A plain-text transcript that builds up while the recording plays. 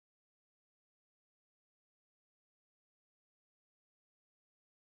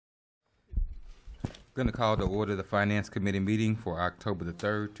Going to call to order the Finance Committee meeting for October the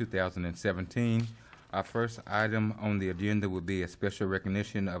 3rd, 2017. Our first item on the agenda will be a special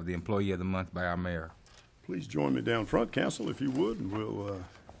recognition of the Employee of the Month by our mayor. Please join me down front, Council, if you would, and we'll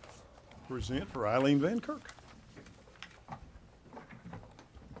present for Eileen Van Kirk.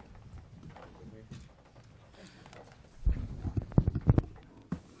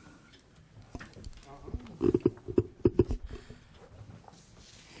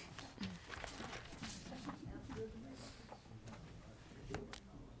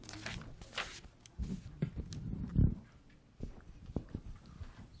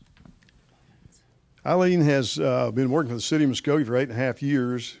 Eileen has been working for the City of Muskogee for 8.5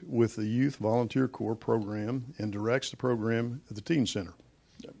 years with the Youth Volunteer Corps program and directs the program at the Teen Center.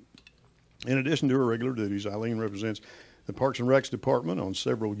 In addition to her regular duties, Eileen represents the Parks and Recs Department on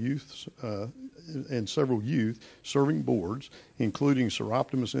several youth serving boards, including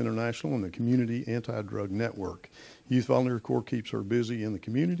Seroptimus International and the Community Anti-Drug Network. Youth Volunteer Corps keeps her busy in the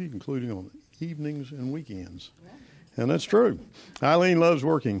community, including on evenings and weekends. And that's true. Eileen loves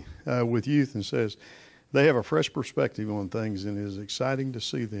working with youth and says they have a fresh perspective on things and it is exciting to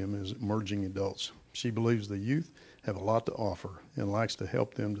see them as emerging adults. She believes the youth have a lot to offer and likes to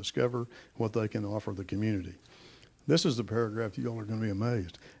help them discover what they can offer the community. This is the paragraph you all are going to be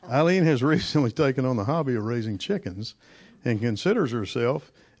amazed. Eileen has recently taken on the hobby of raising chickens and considers herself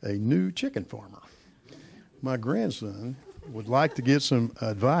a new chicken farmer. My grandson would like to get some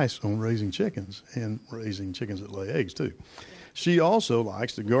advice on raising chickens and raising chickens that lay eggs too. She also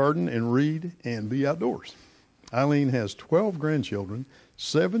likes to garden and read and be outdoors. Eileen has 12 grandchildren,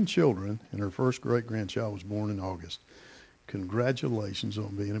 7 children, and her first great-grandchild was born in August. Congratulations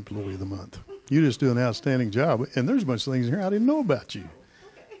on being Employee of the Month. You just do an outstanding job, and there's a bunch of things in here I didn't know about you.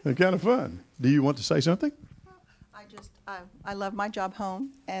 They're kind of fun. Do you want to say something? I love my job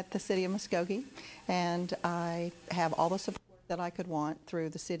home at the City of Muskogee, and I have all the support that I could want through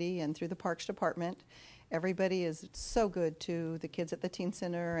the city and through the Parks Department. Everybody is so good to the kids at the Teen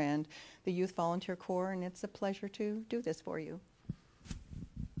Center and the Youth Volunteer Corps, and it's a pleasure to do this for you.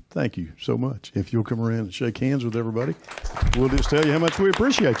 Thank you so much. If you'll come around and shake hands with everybody, we'll just tell you how much we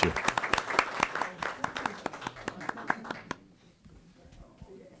appreciate you.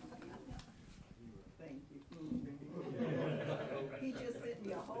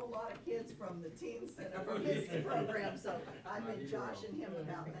 From the Teen Center for his program, so I've been joshing him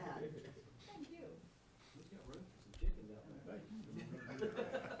about that. Thank you. Sure.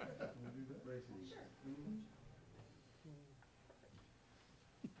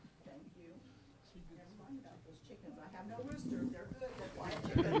 Thank you. Never mind about those chickens. I have no roosters. They're good. They're quiet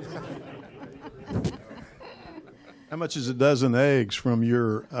chickens. How much is a dozen eggs from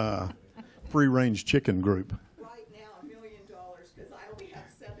your free-range chicken group?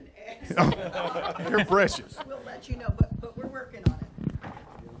 You're precious. We'll let you know, but we're working on it.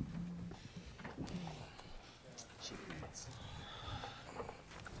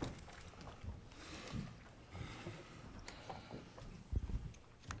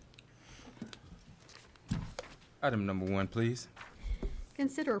 Item number 1, please.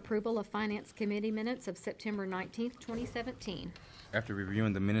 Consider approval of Finance Committee minutes of September 19th, 2017. After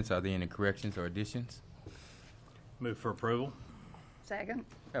reviewing the minutes, are there any corrections or additions? Move for approval. Second.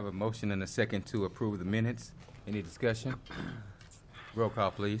 I have a motion and a second to approve the minutes. Any discussion? Roll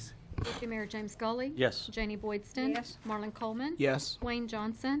call, please. Deputy Mayor James Scully. Yes. Janie Boydston. Yes. Marlon Coleman. Yes. Wayne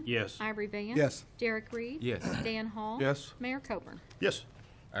Johnson. Yes. Ivory Van. Yes. Derek Reed. Yes. Dan Hall. Yes. Mayor Coburn. Yes.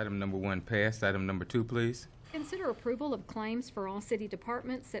 Item number 1 passed. Item number 2, please. Consider approval of claims for all city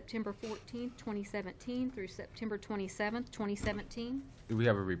departments September 14th, 2017 through September 27th, 2017. Do we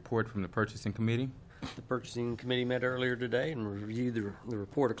have a report from the Purchasing Committee? The Purchasing Committee met earlier today and reviewed the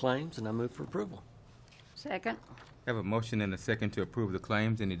report of claims, and I move for approval. Second. I have a motion and a second to approve the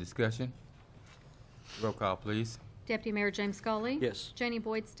claims. Any discussion? Roll call, please. Deputy Mayor James Scully. Yes. Janie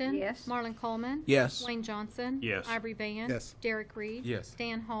Boydston. Yes. Marlon Coleman. Yes. Wayne Johnson. Yes. Ivory Van. Yes. Derek Reed. Yes.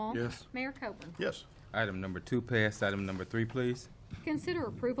 Dan Hall. Yes. Mayor Coburn. Yes. Item number 2 passed. Item number 3, please. Consider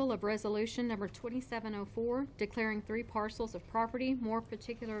approval of resolution number 2704, declaring 3 parcels of property, more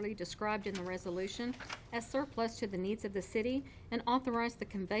particularly described in the resolution, as surplus to the needs of the city, and authorize the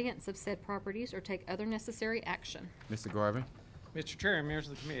conveyance of said properties or take other necessary action. Mr. Garvin. Mr. Chair and members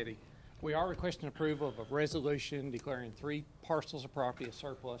of the committee, we are requesting approval of a resolution declaring 3 parcels of property as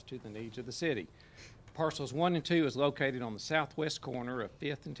surplus to the needs of the city. Parcels 1 and 2 is located on the southwest corner of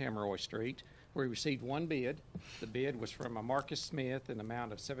 5th and Tamaroy Street. We received 1 bid. The bid was from a Marcus Smith in the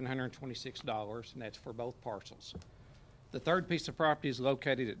amount of $726, and that's for both parcels. The third piece of property is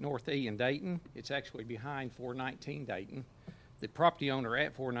located at North E in Dayton. It's actually behind 419 Dayton. The property owner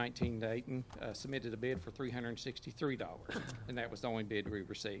at 419 Dayton submitted a bid for $363, and that was the only bid we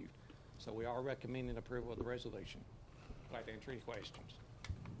received. So we are recommending approval of the resolution. Glad to answer any questions.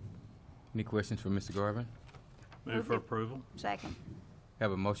 Any questions for Mr. Garvin? Move for approval. Second.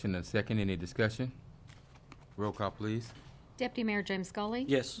 Have a motion and a second. Any discussion? Roll call, please. Deputy Mayor James Scully.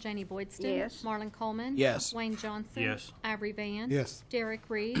 Yes. Janie Boydston. Yes. Marlon Coleman. Yes. Wayne Johnson. Yes. Ivory Van. Yes. Derek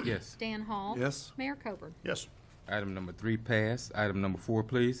Reed. Yes. Dan Hall. Yes. Mayor Coburn. Yes. Item number 3 passed. Item number 4,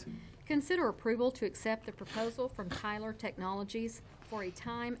 please. Consider approval to accept the proposal from Tyler Technologies for a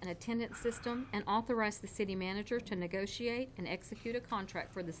time and attendance system and authorize the city manager to negotiate and execute a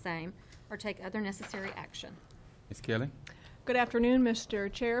contract for the same or take other necessary action. Ms. Kelly? Good afternoon,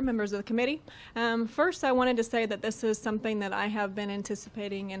 Mr. Chair, members of the committee. First, I wanted to say that this is something that I have been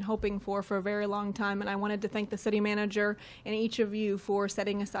anticipating and hoping for a very long time, and I wanted to thank the city manager and each of you for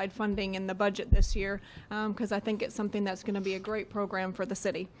setting aside funding in the budget this year, because I think it's something that's going to be a great program for the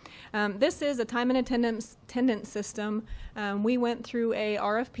city. This is a time and attendance system. We went through a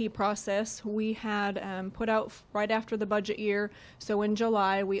RFP process. We had put out right after the budget year, so in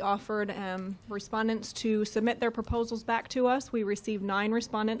July we offered respondents to submit their proposals back to us. We received 9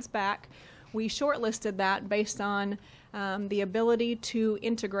 respondents back. We shortlisted that based on the ability to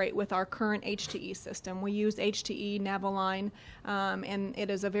integrate with our current HTE system. We use HTE Naviline, and it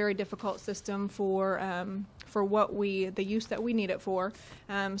is a very difficult system for the use that we need it for.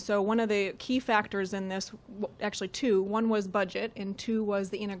 So one of the key factors in this, actually 2, one was budget and 2 was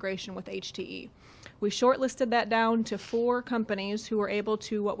the integration with HTE. We shortlisted that down to 4 companies who were able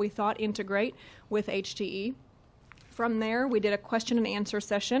to, what we thought, integrate with HTE. From there, we did a question and answer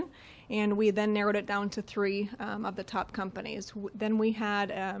session, and we then narrowed it down to 3 of the top companies. Then we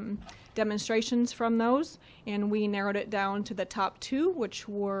had demonstrations from those, and we narrowed it down to the top 2, which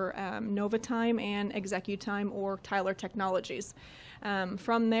were NovaTime and ExecuTime or Tyler Technologies.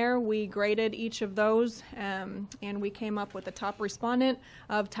 From there, we graded each of those, and we came up with the top respondent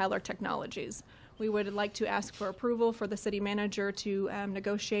of Tyler Technologies. We would like to ask for approval for the city manager to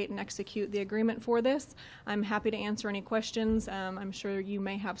negotiate and execute the agreement for this. I'm happy to answer any questions. I'm sure you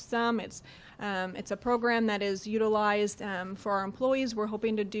may have some. It's a program that is utilized for our employees. We're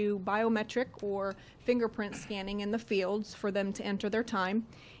hoping to do biometric or fingerprint scanning in the fields for them to enter their time.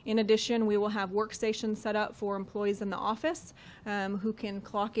 In addition, we will have workstations set up for employees in the office who can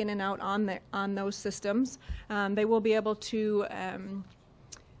clock in and out on those systems. They will be able to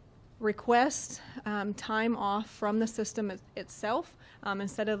request time off from the system itself.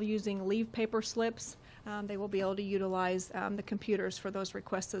 Instead of using leave paper slips, they will be able to utilize the computers for those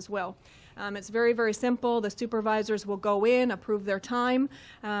requests as well. It's very, very simple. The supervisors will go in, approve their time.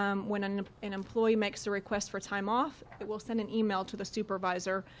 When an employee makes a request for time off, it will send an email to the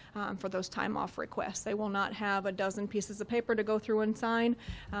supervisor for those time off requests. They will not have a dozen pieces of paper to go through and sign.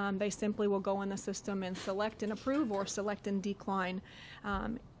 They simply will go in the system and select and approve or select and decline.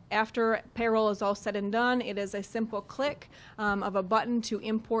 After payroll is all said and done, it is a simple click of a button to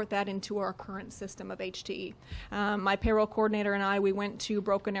import that into our current system of HTE. My payroll coordinator and I, we went to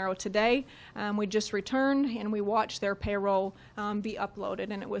Broken Arrow today. We just returned and we watched their payroll be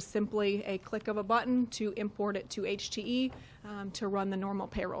uploaded, and it was simply a click of a button to import it to HTE to run the normal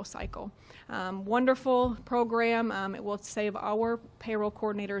payroll cycle. Wonderful program. It will save our payroll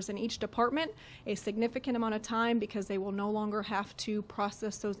coordinators in each department a significant amount of time because they will no longer have to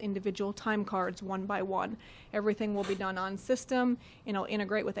process those individual time cards one by one. Everything will be done on system, and it'll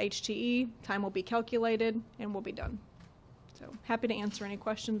integrate with HTE. Time will be calculated, and we'll be done. So happy to answer any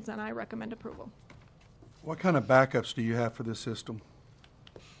questions, and I recommend approval. What kind of backups do you have for this system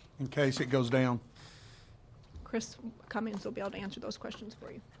in case it goes down? Chris Cummings will be able to answer those questions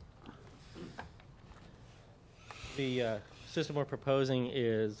for you. The system we're proposing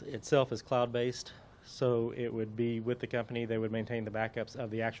is cloud-based, so it would be with the company. They would maintain the backups of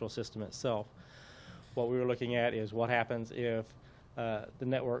the actual system itself. What we were looking at is what happens if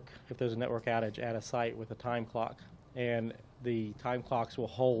if there's a network outage at a site with a time clock, and the time clocks will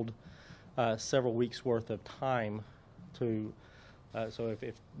hold several weeks worth of time to. So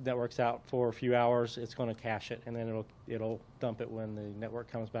if network's out for a few hours, it's going to cache it, and then it'll dump it when the network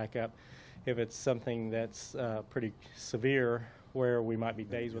comes back up. If it's something that's pretty severe, where we might be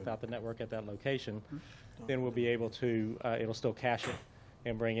days without the network at that location, then we'll be able to, it'll still cache it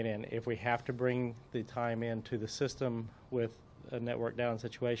and bring it in. If we have to bring the time into the system with a network down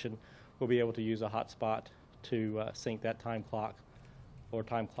situation, we'll be able to use a hotspot to sync that time clock or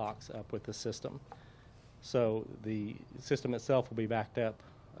time clocks up with the system. So the system itself will be backed up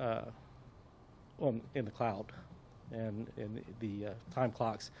in the cloud, and the time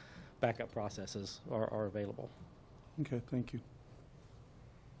clocks backup processes are available. Okay, thank you.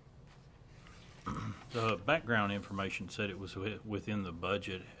 The background information said it was within the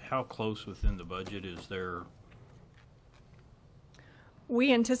budget. How close within the budget is there?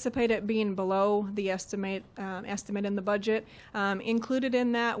 We anticipate it being below the estimate in the budget. Included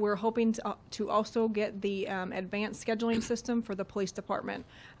in that, we're hoping to also get the advanced scheduling system for the police department.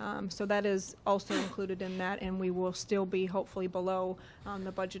 So that is also included in that, and we will still be hopefully below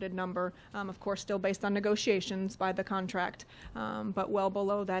the budgeted number. Of course, still based on negotiations by the contract, but well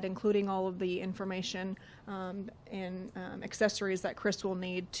below that, including all of the information and accessories that Chris will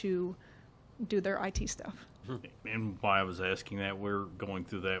need to do their IT stuff. And why I was asking that, we're going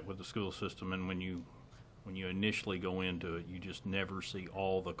through that with the school system, and when you initially go into it, you just never see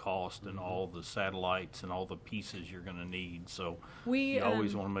all the cost and all the satellites and all the pieces you're going to need. So you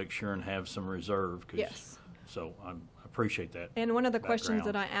always want to make sure and have some reserve. Yes. So I appreciate that. And one of the questions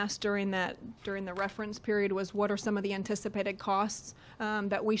background. that I asked during the reference period was, what are some of the anticipated costs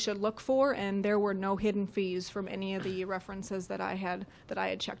that we should look for? And there were no hidden fees from any of the references that I had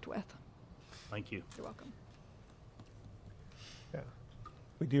checked with. Thank you. You're welcome.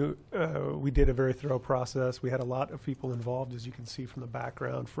 We did a very thorough process. We had a lot of people involved, as you can see from the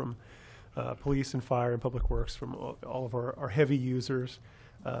background, from police and fire and PublicWorks, from all of our heavy users.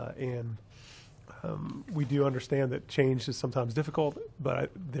 And we do understand that change is sometimes difficult, but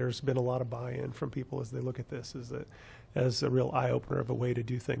there's been a lot of buy-in from people as they look at this as a real eye-opener of a way to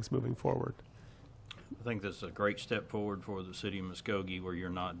do things moving forward. I think this is a great step forward for the city of Muskogee, where you're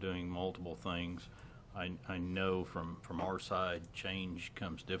not doing multiple things. I know from our side, change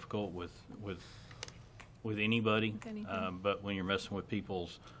comes difficult with anybody, but when you're messing with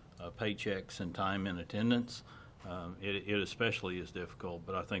people's paychecks and time in attendance, it especially is difficult.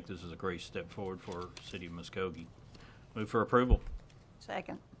 But I think this is a great step forward for city of Muskogee. Move for approval.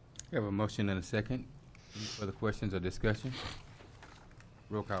 Second. We have a motion and a second. Any further questions or discussion?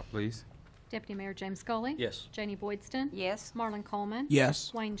 Roll call, please. Deputy Mayor James Scully. Yes. Janie Boydston. Yes. Marlon Coleman.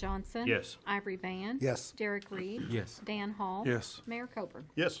 Yes. Wayne Johnson. Yes. Ivory Van. Yes. Derek Reed. Yes. Dan Hall. Yes. Mayor Coburn.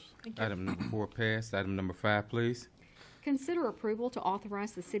 Yes. Item number 4 passed. Item number 5, please. Consider approval to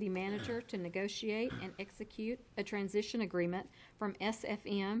authorize the city manager to negotiate and execute a transition agreement from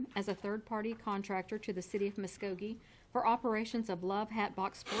SFM as a third-party contractor to the city of Muskogee for operations of Love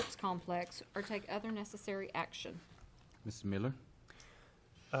Hatbox Sports Complex, or take other necessary action. Mr. Miller?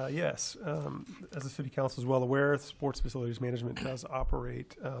 Yes. As the City Council is well aware, Sports Facilities Management does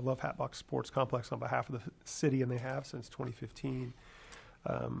operate Love Hatbox Sports Complex on behalf of the city, and they have since 2015.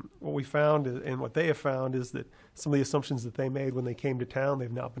 What we found and what they have found is that some of the assumptions that they made when they came to town,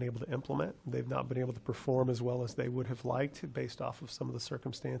 they've not been able to implement. They've not been able to perform as well as they would have liked based off of some of the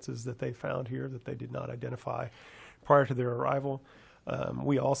circumstances that they found here that they did not identify prior to their arrival.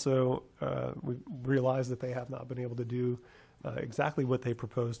 We also we realized that they have not been able to do exactly what they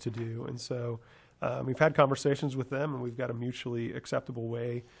proposed to do. And so we've had conversations with them, and we've got a mutually acceptable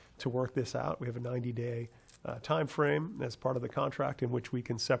way to work this out. We have a 90-day time frame as part of the contract in which we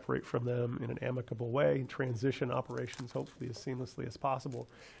can separate from them in an amicable way and transition operations hopefully as seamlessly as possible.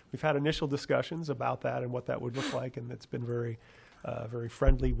 We've had initial discussions about that and what that would look like, and it's been very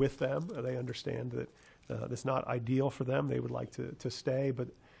friendly with them. They understand that it's not ideal for them. They would like to stay, but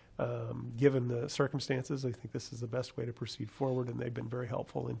given the circumstances, I think this is the best way to proceed forward, and they've been very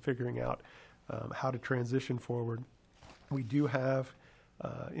helpful in figuring out how to transition forward. We do have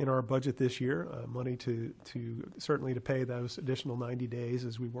in our budget this year money to certainly to pay those additional 90 days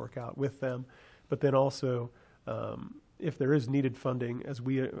as we work out with them, but then also if there is needed funding as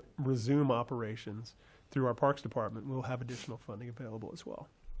we resume operations through our Parks Department, we'll have additional funding available as well.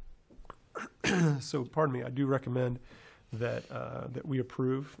 So, pardon me, I do recommend that we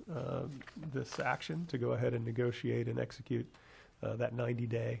approve this action to go ahead and negotiate and execute that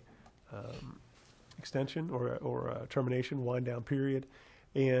 90-day extension or termination, wind down period.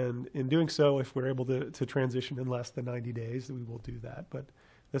 And in doing so, if we're able to transition in less than 90 days, we will do that. But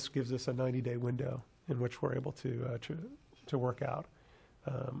this gives us a 90-day window in which we're able to work out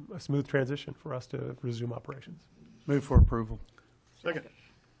a smooth transition for us to resume operations. Move for approval. Second.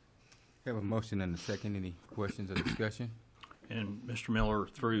 We have a motion and a second. Any questions or discussion? And Mr. Miller,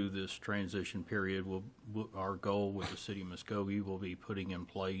 through this transition period, our goal with the city of Muskogee will be putting in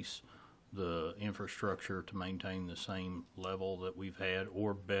place the infrastructure to maintain the same level that we've had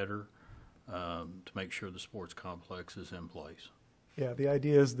or better to make sure the sports complex is in place. Yeah, the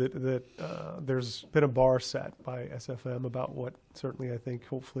idea is that there's been a bar set by SFM about what certainly I think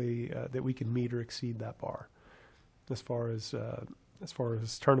hopefully that we can meet or exceed that bar as far as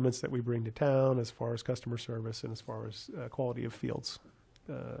tournaments that we bring to town, as far as customer service, and as far as quality of fields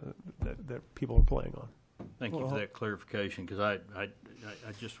that people are playing on. Thank you for that clarification, because I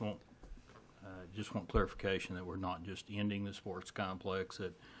just want Just want clarification that we're not just ending the sports complex,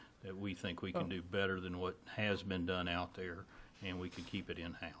 that we think we can do better than what has been done out there, and we can keep it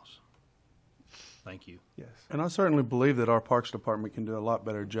in-house. Thank you. Yes. And I certainly believe that our Parks Department can do a lot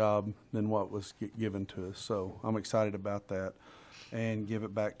better job than what was given to us. So I'm excited about that and give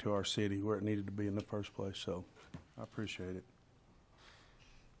it back to our city where it needed to be in the first place. So I appreciate it.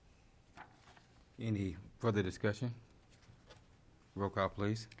 Any further discussion? Roll call,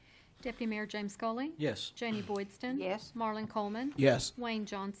 please. Deputy Mayor James Scully. Yes. Janie Boydston. Yes. Marlon Coleman. Yes. Wayne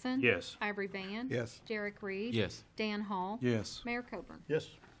Johnson. Yes. Ivory Van. Yes. Derek Reed. Yes. Dan Hall. Yes. Mayor Coburn. Yes.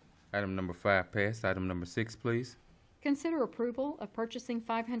 Item number 5 passed. Item number 6, please. Consider approval of purchasing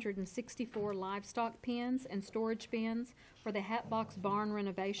 564 livestock pens and storage bins for the Hatbox Barn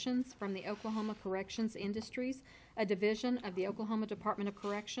renovations from the Oklahoma Corrections Industries, a division of the Oklahoma Department of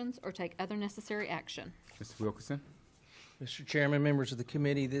Corrections, or take other necessary action. Mr. Wilkerson? Mr. Chairman, members of the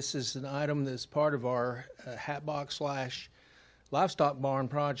committee, this is an item that's part of our Hatbox / livestock barn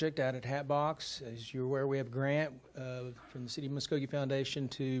project out at Hatbox. As you're aware, we have a grant from the City of Muskogee Foundation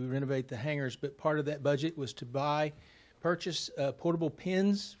to renovate the hangars, but part of that budget was to purchase portable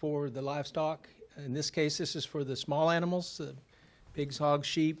pens for the livestock. In this case, this is for the small animals, pigs, hogs,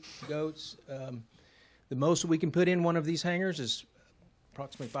 sheep, goats. The most we can put in one of these hangars is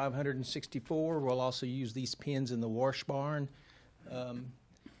approximately 564. We'll also use these pens in the wash barn.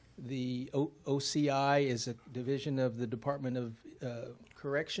 The OCI is a division of the Department of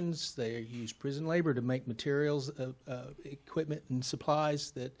Corrections. They use prison labor to make materials, equipment, and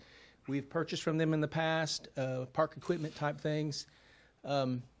supplies that we've purchased from them in the past, park equipment type things.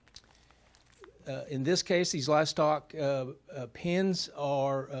 In this case, these livestock pens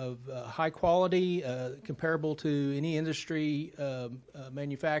are of high quality, comparable to any industry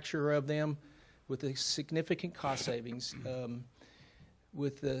manufacturer of them, with a significant cost savings.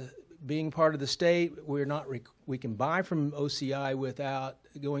 With being part of the state, we can buy from OCI without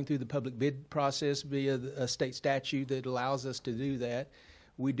going through the public bid process via a state statute that allows us to do that.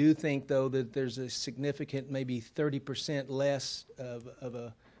 We do think, though, that there's a significant, maybe 30% less of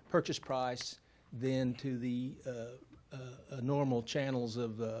a purchase price than to the normal channels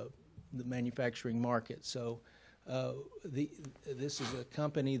of the manufacturing market. So this is a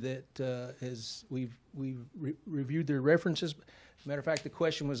company that we've reviewed their references. Matter of fact, the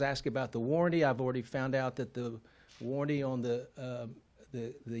question was asked about the warranty. I've already found out that the warranty on the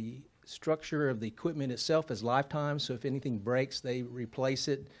structure of the equipment itself is lifetime, so if anything breaks, they replace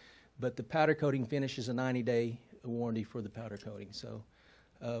it. But the powder coating finish is a 90-day warranty for the powder coating. So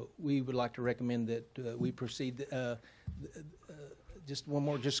we would like to recommend that we proceed. Just one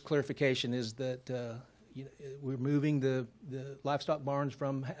more clarification is that we're moving the livestock barns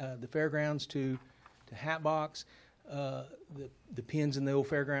from the fairgrounds to Hatbox. The pens in the old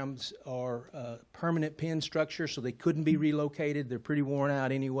fairgrounds are permanent pen structure, so they couldn't be relocated. They're pretty worn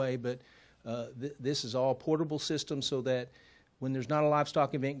out anyway, but this is all portable system so that when there's not a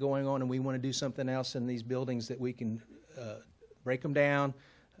livestock event going on and we want to do something else in these buildings, that we can break them down.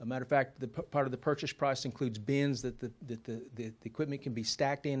 A matter of fact, part of the purchase price includes bins that the equipment can be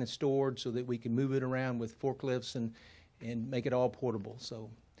stacked in and stored so that we can move it around with forklifts and make it all portable. So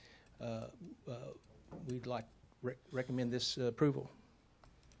we'd like recommend this approval.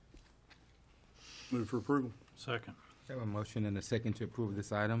 Move for approval. Second. We have a motion and a second to approve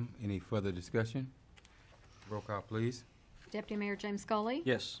this item. Any further discussion? Roll call, please. Deputy Mayor James Scully.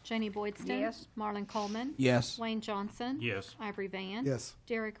 Yes. Janie Boydston. Yes. Marlon Coleman. Yes. Wayne Johnson. Yes. Ivory Van. Yes.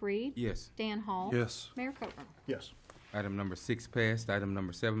 Derek Reed. Yes. Dan Hall. Yes. Mayor Coburn. Yes. Item number 6 passed. Item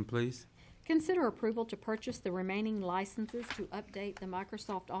number 7, please. Consider approval to purchase the remaining licenses to update the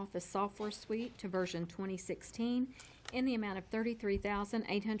Microsoft Office software suite to version 2016 in the amount of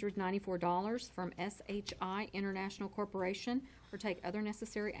 $33,894 from SHI International Corporation, or take other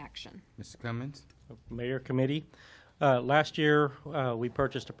necessary action. Mr. Cummins? Mayor, committee, last year we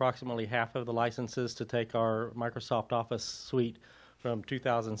purchased approximately half of the licenses to take our Microsoft Office suite from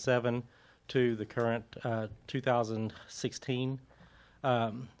 2007 to the current 2016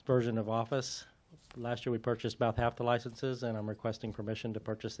 version of Office. Last year we purchased about half the licenses, and I'm requesting permission to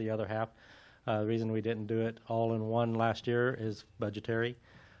purchase the other half. The reason we didn't do it all in one last year is budgetary,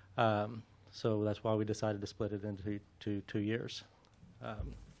 so that's why we decided to split it into 2 years.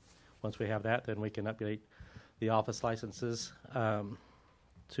 Once we have that, then we can update the Office licenses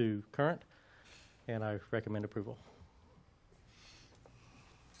to current, and I recommend approval.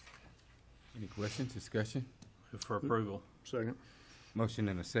 Any questions, discussion? Move for approval. Second. Motion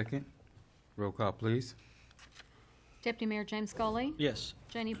and a second. Roll call, please. Deputy Mayor James Scully. Yes.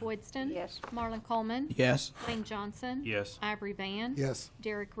 Janie Boydston. Yes. Marlon Coleman. Yes. Wayne Johnson. Yes. Ivory Van. Yes.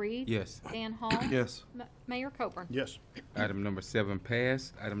 Derek Reed. Yes. Dan Hall. Yes. Mayor Coburn. Yes. Item number 7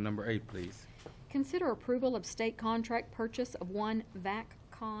 passed. Item number 8, please. Consider approval of state contract purchase of one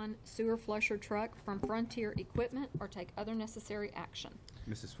VACCON sewer flusher truck from Frontier Equipment or take other necessary action.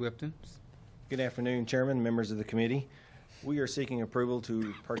 Mrs. Swifton? Good afternoon, Chairman, members of the committee. We are seeking approval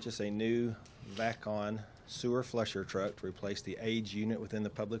to purchase a new VACCON sewer flusher truck to replace the age unit within the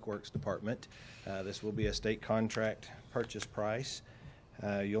Public Works Department. This will be a state contract purchase price.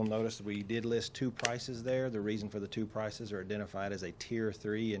 You'll notice that we did list 2 prices there. The reason for the 2 prices are identified as a Tier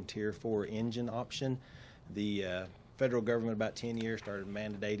 3 and Tier 4 engine option. The federal government about 10 years started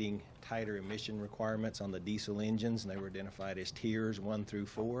mandating tighter emission requirements on the diesel engines, and they were identified as Tiers 1 through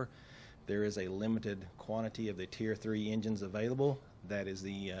 4. There is a limited quantity of the Tier 3 engines available. That is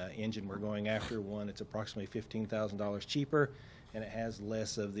the engine we're going after. One, it's approximately $15,000 cheaper, and it has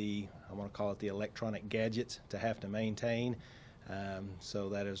less of the, I want to call it the electronic gadgets to have to maintain. So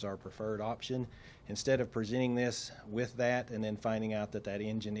that is our preferred option. Instead of presenting this with that and then finding out that that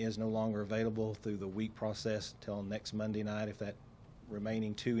engine is no longer available through the week process till next Monday night, if that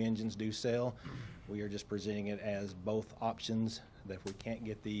remaining 2 engines do sell, we are just presenting it as both options. That if we can't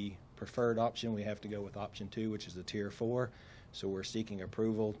get the preferred option, we have to go with option 2, which is the Tier 4. So we're seeking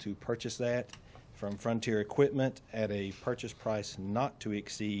approval to purchase that from Frontier Equipment at a purchase price not to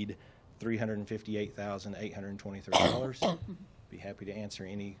exceed $358,823. Be happy to answer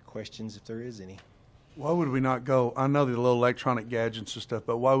any questions if there is any. Why would we not go? I know the little electronic gadgets and stuff,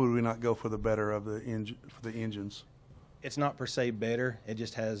 but why would we not go for the better of the engines? It's not per se better. It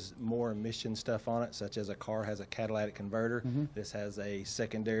just has more emission stuff on it, such as a car has a catalytic converter. This has a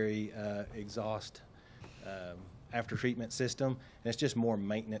secondary exhaust after treatment system, and it's just more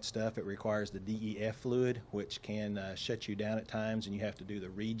maintenance stuff. It requires the DEF fluid, which can shut you down at times, and you have to do the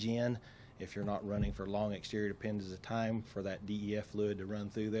regen if you're not running for long exterior periods of time for that DEF fluid to run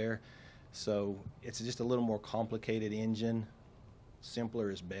through there. So it's just a little more complicated engine. Simpler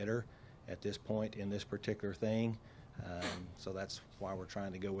is better at this point in this particular thing. So that's why we're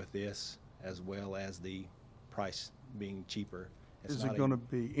trying to go with this, as well as the price being cheaper. Is it going to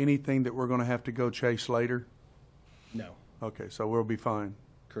be anything that we're going to have to go chase later? No. Okay, so we'll be fine.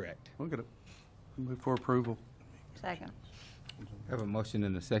 Correct. Look at it. Move for approval. Second. Have a motion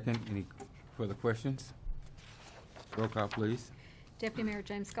and a second. Any further questions? Roll call, please. Deputy Mayor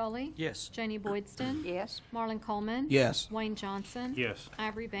James Scully. Yes. Janie Boydston. Yes. Marlon Coleman. Yes. Wayne Johnson. Yes.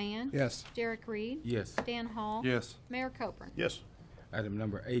 Ivory Van. Yes. Derek Reed. Yes. Dan Hall. Yes. Mayor Coburn. Yes. Item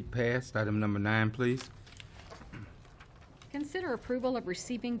number 8 passed. Item number 9, please. Consider approval of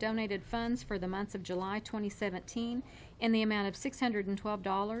receiving donated funds for the months of July 2017 in the amount of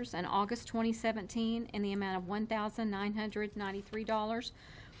 $612 and August 2017 in the amount of $1,993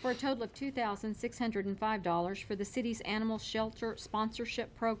 for a total of $2,605 for the city's animal shelter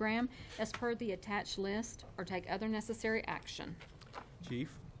sponsorship program as per the attached list, or take other necessary action.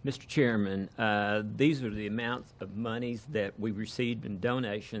 Chief? Mr. Chairman, these are the amounts of monies that we received in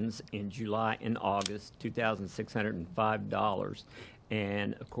donations in July and August, $2,605.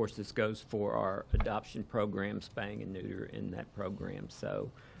 And of course, this goes for our adoption program, spaying and neuter in that program.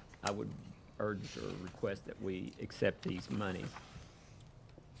 So I would urge or request that we accept these monies.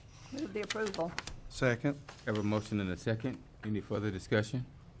 Move the approval. Second. Have a motion and a second. Any further discussion?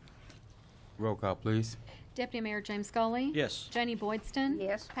 Roll call, please. Deputy Mayor James Scully. Yes. Janie Boydston.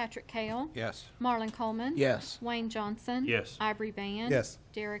 Yes. Patrick Kale. Yes. Marlon Coleman. Yes. Wayne Johnson. Yes. Ivory Van. Yes.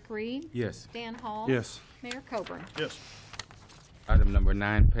 Derek Reed. Yes. Dan Hall. Yes. Mayor Coburn. Yes. Item number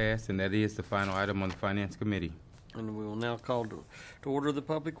 9 passed, and that is the final item on the Finance Committee. And we will now call to order the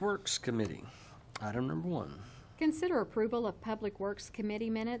Public Works Committee. Item number 1. Consider approval of Public Works Committee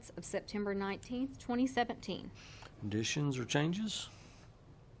minutes of September 19th, 2017. Additions or changes?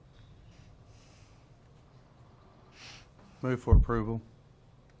 Move for approval.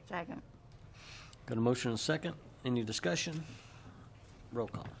 Second. Got a motion and a second. Any discussion? Roll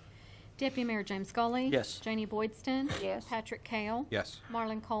call. Deputy Mayor James Scully. Yes. Janie Boydston. Yes. Patrick Kale. Yes.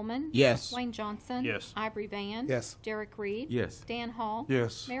 Marlon Coleman. Yes. Wayne Johnson. Yes. Ivory Van. Yes. Derek Reed. Yes. Dan Hall.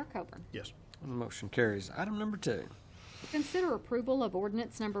 Yes. Mayor Coburn. Yes. And the motion carries. Item number 2. Consider approval of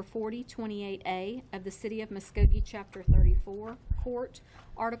ordinance number 4028A of the City of Muskogee, Chapter 34, Court,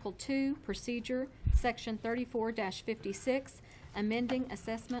 Article 2, Procedure, Section 34-56, amending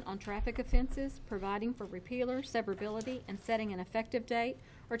assessment on traffic offenses, providing for repealer, severability, and setting an effective date,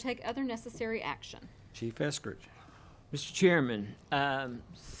 or take other necessary action. Chief Eskridge. Mr. Chairman,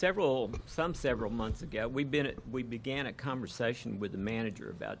 several months ago, we began a conversation with the manager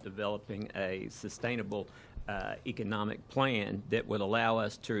about developing a sustainable economic plan that would allow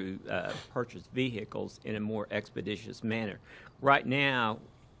us to purchase vehicles in a more expeditious manner. Right now,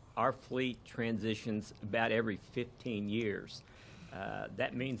 our fleet transitions about every 15 years.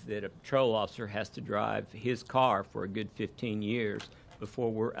 That means that a patrol officer has to drive his car for a good 15 years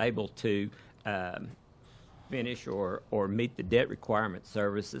before we're able to finish or meet the debt requirement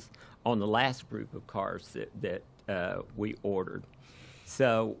services on the last group of cars that we ordered.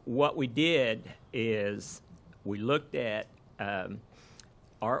 So what we did is we looked at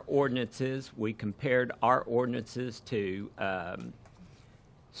our ordinances. We compared our ordinances to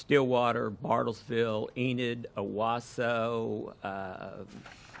Stillwater, Bartlesville, Enid, Owasso,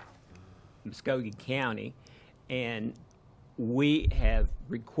 Muskogee County, and we have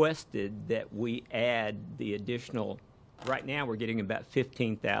requested that we add the additional. Right now, we're getting about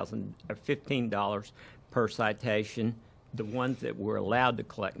 $15 per citation, the ones that we're allowed to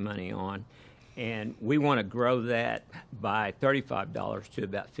collect money on, and we want to grow that by $35 to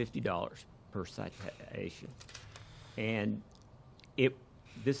about $50 per citation. And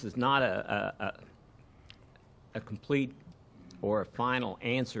this is not a complete or a final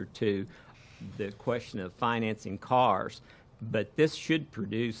answer to the question of financing cars, but this should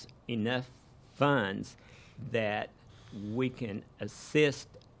produce enough funds that we can assist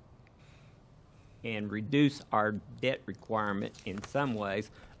and reduce our debt requirement in some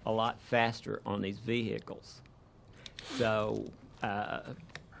ways a lot faster on these vehicles. So I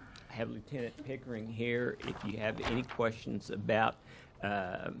have Lieutenant Pickering here. If you have any questions about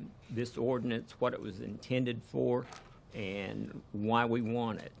this ordinance, what it was intended for, and why we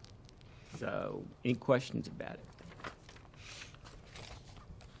want it. So any questions about it?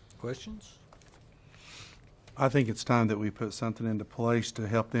 Questions? I think it's time that we put something into place to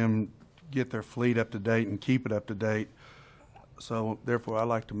help them get their fleet up to date and keep it up to date. So therefore, I'd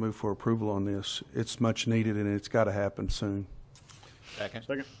like to move for approval on this. It's much needed and it's got to happen soon.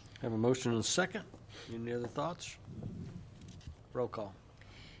 Second. Have a motion and a second. Any other thoughts? Roll call.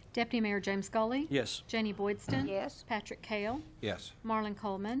 Deputy Mayor James Scully. Yes. Janie Boydston. Yes. Patrick Kale. Yes. Marlon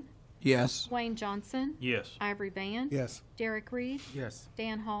Coleman. Yes. Wayne Johnson. Yes. Ivory Van. Yes. Derek Reed. Yes.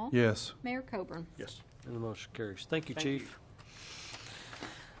 Dan Hall. Yes. Mayor Coburn. Yes. And the motion carries. Thank you, Thank Chief.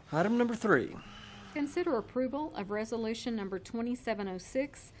 Item number 3. Consider approval of resolution number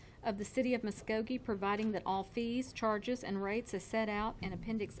 2706 of the City of Muskogee providing that all fees, charges, and rates as set out in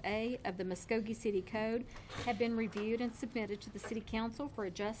Appendix A of the Muskogee City Code have been reviewed and submitted to the City Council for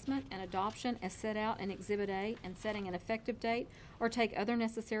adjustment and adoption as set out in Exhibit A, and setting an effective date or take other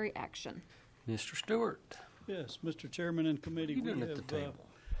necessary action. Mr. Stewart. Yes, Mr. Chairman and committee, You we doing at the have table?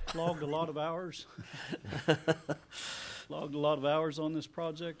 logged a lot of hours. On this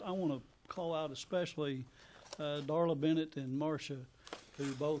project. I want to call out especially Darla Bennett and Marcia,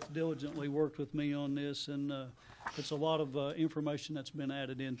 who both diligently worked with me on this, and it's a lot of information that's been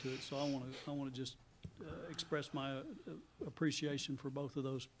added into it. So I want to just express my appreciation for both of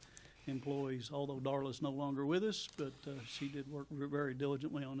those employees, although Darla's no longer with us, but she did work very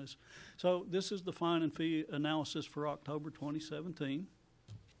diligently on this. So this is the fine and fee analysis for October 2017.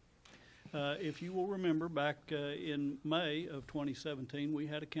 If you will remember, back in May of 2017, we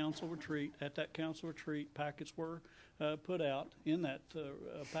had a council retreat. At that council retreat, packets were put out. In that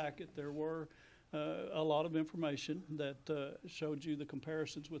packet, there were a lot of information that showed you the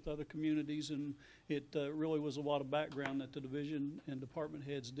comparisons with other communities, and it really was a lot of background that the division and department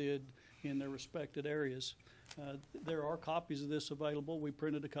heads did in their respected areas. There are copies of this available. We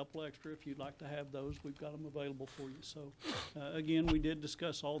printed a couple extra. If you'd like to have those, we've got them available for you. So again, we did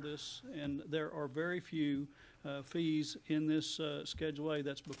discuss all this, and there are very few fees in this Schedule A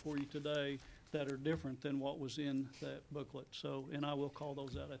that's before you today that are different than what was in that booklet. So, and I will call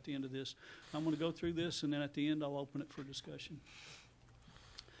those out at the end of this. I'm going to go through this, and then at the end, I'll open it for discussion.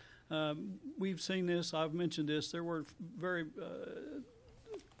 We've seen this. I've mentioned this. There were very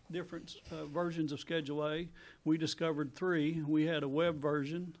different versions of Schedule A. We discovered 3. We had a web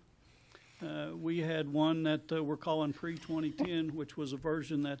version. We had one that we're calling pre-2010, which was a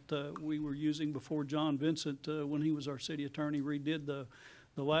version that we were using before John Vincent, when he was our city attorney, redid the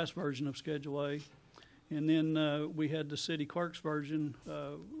last version of Schedule A. And then we had the city clerk's version.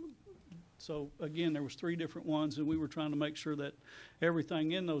 So again, there was 3 different ones, and we were trying to make sure that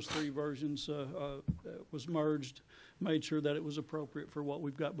everything in those 3 versions was merged, made sure that it was appropriate for what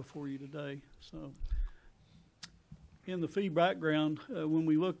we've got before you today. So in the fee background, when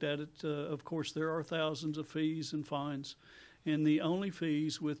we looked at it, of course, there are thousands of fees and fines. And the only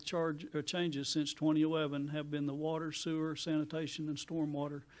fees with changes since 2011 have been the water, sewer, sanitation, and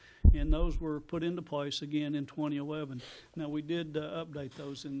stormwater. and those were put into place again in 2011. Now, we did update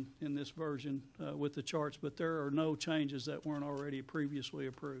those in this version with the charts, but there are no changes that weren't already previously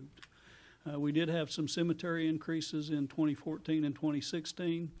approved. We did have some cemetery increases in 2014 and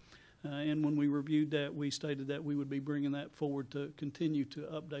 2016, and when we reviewed that, we stated that we would be bringing that forward to continue to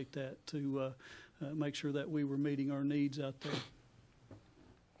update that to make sure that we were meeting our needs out there.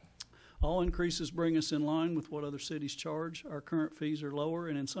 All increases bring us in line with what other cities charge. Our current fees are lower,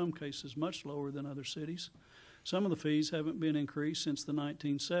 and in some cases much lower than other cities. Some of the fees haven't been increased since the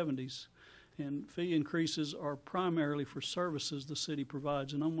 1970s, and fee increases are primarily for services the city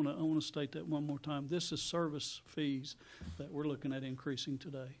provides. And I want to state that one more time. This is service fees that we're looking at increasing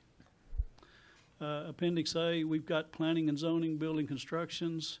today. Appendix A, we've got planning and zoning, building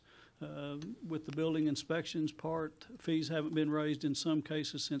constructions. With the building inspections part, fees haven't been raised in some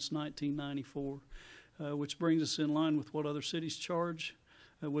cases since 1994, which brings us in line with what other cities charge.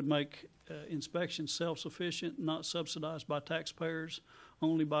 Would make inspections self-sufficient, not subsidized by taxpayers,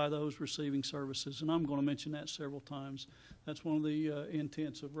 only by those receiving services. And I'm going to mention that several times. That's one of the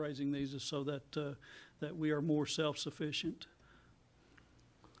intents of raising these, is so that, that we are more self-sufficient.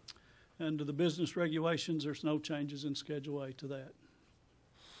 Under the business regulations, there's no changes in Schedule A to that.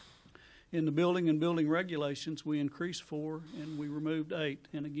 In the building and building regulations, we increased 4 and we removed 8.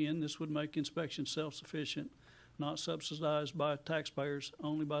 And again, this would make inspections self-sufficient, not subsidized by taxpayers,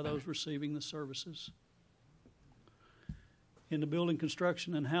 only by those receiving the services. In the building,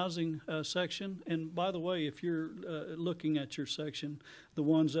 construction, and housing section, and by the way, if you're looking at your section, the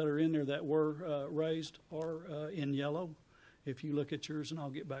ones that are in there that were raised are in yellow. If you look at yours, and I'll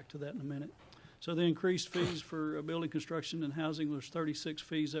get back to that in a minute. So the increased fees for building, construction, and housing, there's 36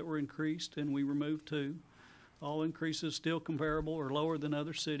 fees that were increased, and we removed 2. All increases still comparable or lower than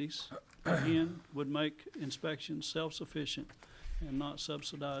other cities. Again, would make inspections self-sufficient and not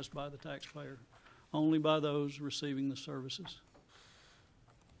subsidized by the taxpayer, only by those receiving the services.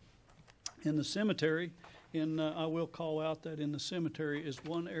 In the cemetery, I will call out that in the cemetery is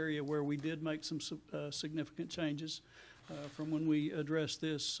one area where we did make some significant changes from when we addressed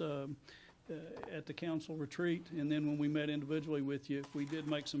this at the council retreat, and then when we met individually with you, we did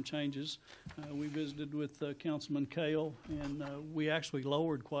make some changes. We visited with Councilman Kale, and we actually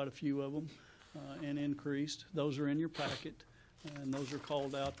lowered quite a few of them and increased. Those are in your packet, and those are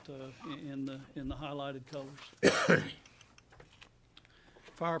called out in the highlighted colors.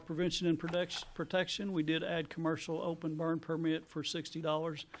 Fire prevention and protection, we did add commercial open burn permit for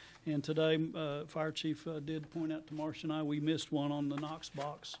 $60, and today Fire Chief did point out to Marcia and I, we missed one on the Knox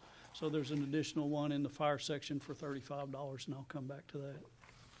box. So there's an additional one in the fire section for $35, and I'll come back to that.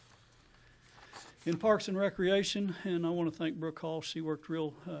 In Parks and Recreation, and I want to thank Brooke Hall. She worked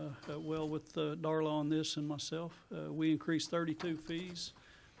real well with Darla on this and myself. We increased 32 fees,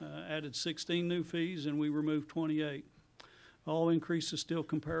 added 16 new fees, and we removed 28. All increases still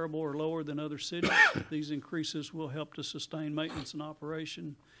comparable or lower than other cities. These increases will help to sustain maintenance and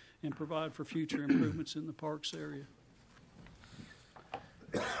operation and provide for future improvements in the parks area.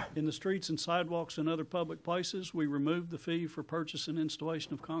 In the streets and sidewalks and other public places, we removed the fee for purchase and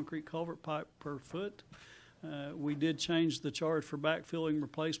installation of concrete culvert pipe per foot. We did change the charge for backfilling,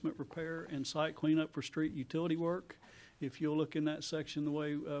 replacement, repair, and site cleanup for street utility work. If you'll look in that section, the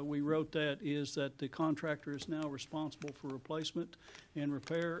way we wrote that is that the contractor is now responsible for replacement and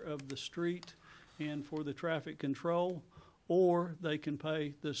repair of the street and for the traffic control, or they can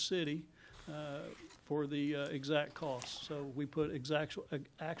pay the city for the exact cost. So we put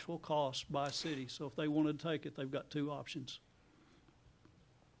actual costs by city. So if they wanted to take it, they've got 2 options.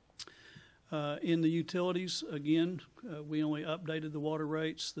 In the utilities, again, we only updated the water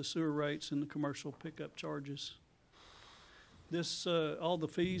rates, the sewer rates, and the commercial pickup charges. This, all the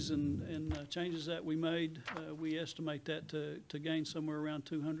fees and changes that we made, we estimate that to gain somewhere around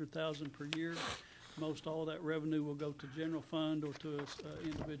 $200,000 per year. Most all of that revenue will go to general fund or to an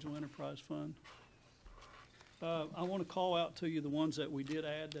individual enterprise fund. I want to call out to you the ones that we did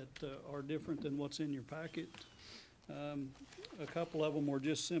add that are different than what's in your packet. A couple of them were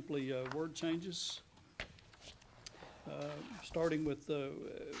just simply word changes. Starting with the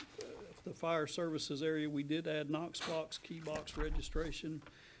fire services area, we did add Knox box, key box registration.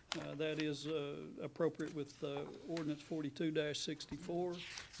 That is appropriate with ordinance 42-64,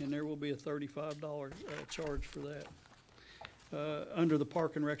 and there will be a $35 charge for that. Under the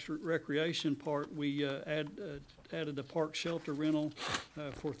park and recreation part, we added a park shelter rental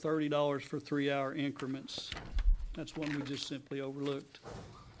for $30 for 3-hour increments. That's one we just simply overlooked.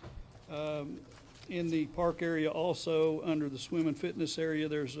 In the park area also, under the swim and fitness area,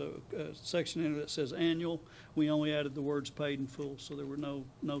 there's a section in it that says annual. We only added the words paid in full, so there were no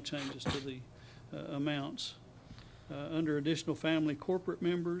changes to the amounts. Under additional family corporate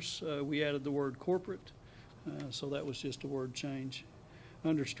members, we added the word corporate, so that was just a word change.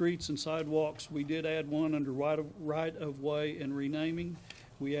 Under streets and sidewalks, we did add one under right-of-way and renaming.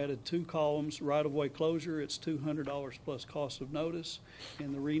 We added 2 columns, right-of-way closure, it's $200 plus cost of notice,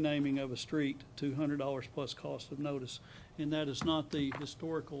 and the renaming of a street, $200 plus cost of notice. And that is not the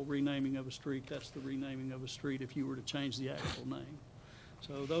historical renaming of a street, that's the renaming of a street if you were to change the actual name.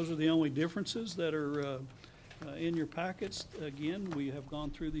 So those are the only differences that are in your packets. Again, we have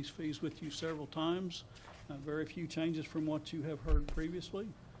gone through these fees with you several times. Very few changes from what you have heard previously.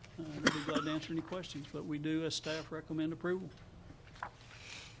 I'd be glad to answer any questions, but we do, as staff, recommend approval.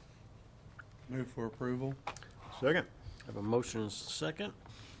 Move for approval. Second. Have a motion and a second.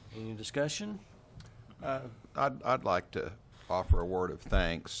 Any discussion? I'd like to offer a word of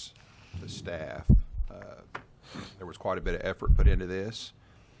thanks to staff. There was quite a bit of effort put into this.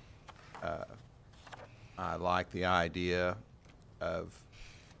 I like the idea of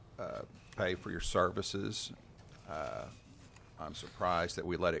pay for your services. I'm surprised that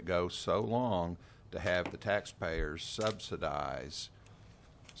we let it go so long to have the taxpayers subsidize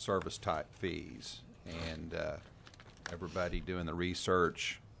service type fees, and everybody doing the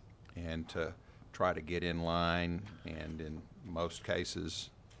research and to try to get in line, and in most cases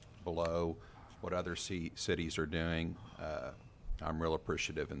below what other cities are doing. I'm real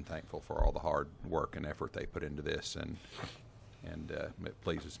appreciative and thankful for all the hard work and effort they put into this, and it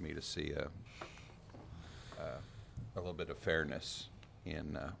pleases me to see a little bit of fairness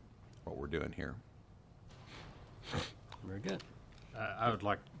in what we're doing here. Very good. I would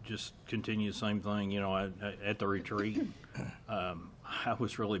like to just continue the same thing. You know, at the retreat, I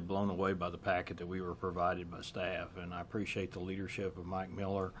was really blown away by the packet that we were provided by staff, and I appreciate the leadership of Mike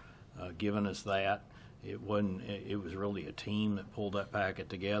Miller giving us that. It was really a team that pulled that packet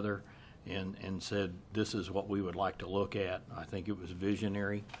together and said, this is what we would like to look at. I think it was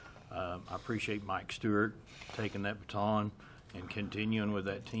visionary. I appreciate Mike Stewart taking that baton and continuing with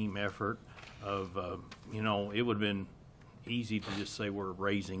that team effort of, you know, it would have been easy to just say we're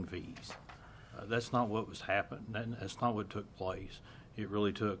raising fees. That's not what was happening. That's not what took place. It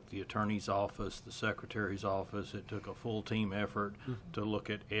really took the attorney's office, the secretary's office. It took a full team effort to look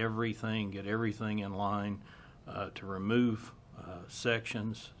at everything, get everything in line, to remove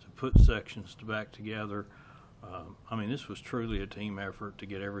sections, to put sections back together. I mean, this was truly a team effort to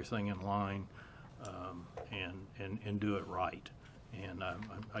get everything in line and do it right. And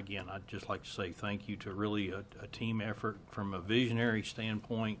again, I'd just like to say thank you to really a team effort from a visionary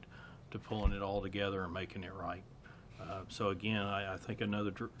standpoint to pulling it all together and making it right. So again, I think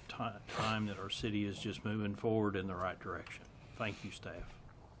another time that our city is just moving forward in the right direction. Thank you, staff.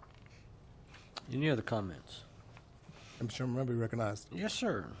 Any other comments? I'm sure I'm be recognized. Yes,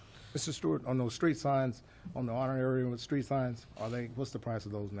 sir. Mr. Stewart, on those street signs, on the honor area with street signs, what's the price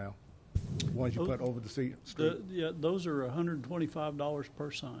of those now? Ones you put over the street? Yeah, those are $125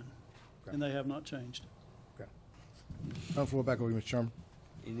 per sign, and they have not changed. Okay. I'll floor back over to you, Mr. Chairman.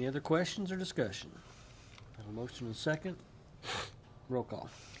 Any other questions or discussion? Have a motion and a second. Roll call.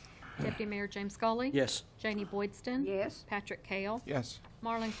 Deputy Mayor James Scully? Yes. Janie Boydston? Yes. Patrick Kale? Yes.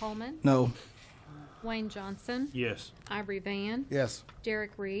 Marlon Coleman? No. Wayne Johnson? Yes. Ivory Van? Yes.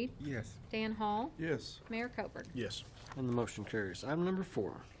 Derek Reed? Yes. Dan Hall? Yes. Mayor Coburn? Yes. And the motion carries. Item number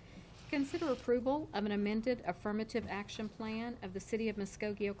 4. Consider approval of an amended affirmative action plan of the City of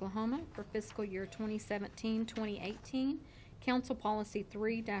Muskogee, Oklahoma for fiscal year 2017-2018, Council Policy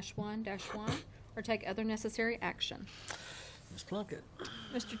 3-1-1, or take other necessary action. Ms. Plunkett.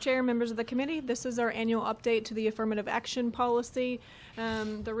 Mr. Chair, members of the committee, this is our annual update to the affirmative action policy.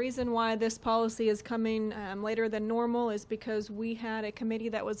 The reason why this policy is coming later than normal is because we had a committee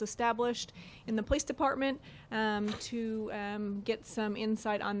that was established in the police department to get some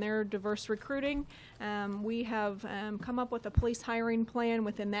insight on their diverse recruiting. We have come up with a police hiring plan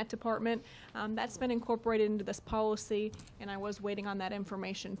within that department. That's been incorporated into this policy, and I was waiting on that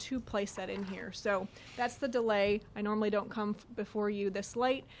information to place that in here. So that's the delay. I normally don't come before you this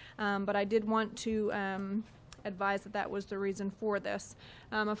late, but I did want to advise that was the reason for this.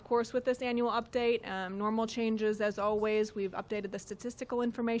 Of course, with this annual update, normal changes as always. We've updated the statistical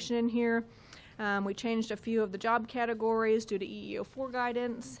information in here. We changed a few of the job categories due to EEO4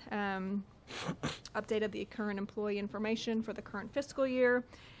 guidance, updated the current employee information for the current fiscal year,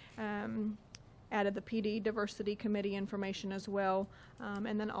 added the PD Diversity Committee information as well,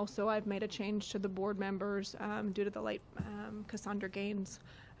 and then also I've made a change to the board members due to the late Cassandra Gaines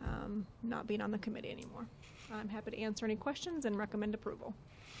not being on the committee anymore. I'm happy to answer any questions and recommend approval.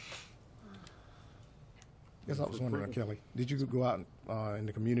 Yes, I was wondering, Kelly, did you go out in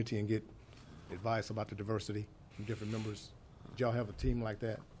the community and get advice about the diversity from different members? Did y'all have a team like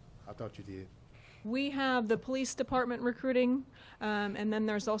that? I thought you did. We have the police department recruiting, and then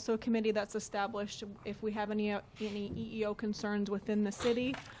there's also a committee that's established if we have any EEO concerns within the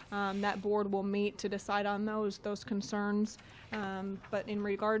city. That board will meet to decide on those concerns. But in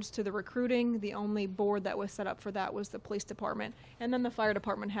regards to the recruiting, the only board that was set up for that was the police department, and then the fire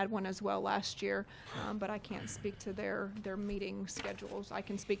department had one as well last year. But I can't speak to their meeting schedules. I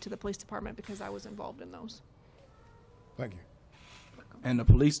can speak to the police department because I was involved in those. Thank you. And the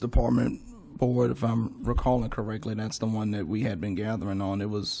police department board, if I'm recalling correctly, that's the one that we had been gathering on. It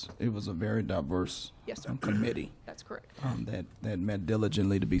was a very diverse Yes, sir. committee. That's correct. That met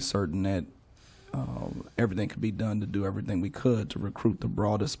diligently to be certain that everything could be done to do everything we could to recruit the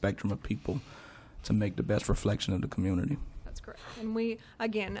broadest spectrum of people to make the best reflection of the community. That's correct. And we,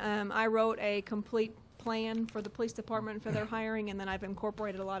 again, I wrote a complete plan for the police department for their hiring, and then I've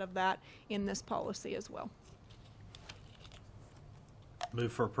incorporated a lot of that in this policy as well.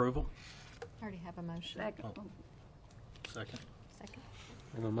 Move for approval. I already have a motion. Second. Second.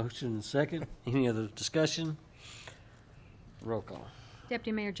 We have a motion and a second. Any other discussion? Roll call.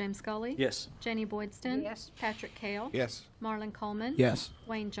 Deputy Mayor James Scully. Yes. Jenny Boydston. Yes. Patrick Kale. Yes. Marlon Coleman. Yes.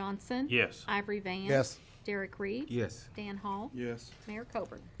 Wayne Johnson. Yes. Ivory Van. Yes. Derek Reed. Yes. Dan Hall. Yes. Mayor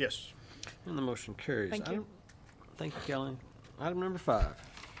Coburn. Yes. And the motion carries. Thank you. Thank you, Kelly. Item number 5.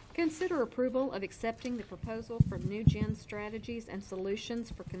 Consider approval of accepting the proposal from New Gen Strategies and Solutions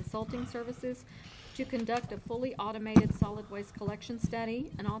for consulting services to conduct a fully automated solid waste collection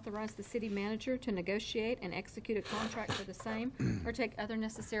study and authorize the city manager to negotiate and execute a contract for the same or take other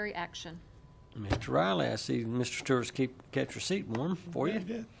necessary action. Mr. Riley, I see Mr. Stewart's kept your seat warm for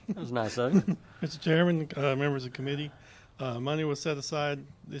you. That was nice of you. Mr. Chairman, members of the committee, money was set aside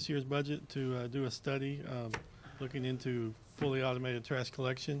this year's budget to do a study looking into fully automated trash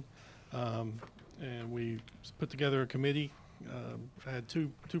collection, and we put together a committee. I had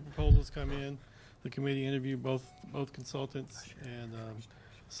two proposals come in. The committee interviewed both consultants and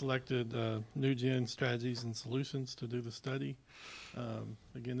selected New Gen Strategies and Solutions to do the study.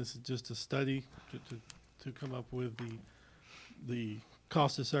 Again, this is just a study to come up with the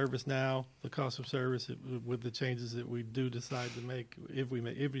cost of service now, the cost of service with the changes that we do decide to make, if we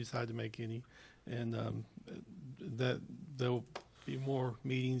decide to make any, and that there'll be more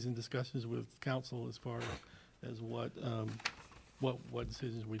meetings and discussions with council as far as what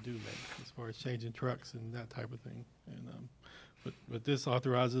decisions we do make as far as changing trucks and that type of thing. And but this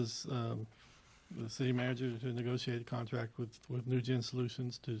authorizes the city manager to negotiate a contract with New Gen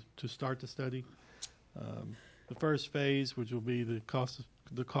Solutions to start the study. The first phase, which will be the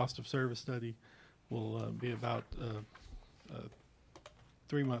cost of service study, will be about a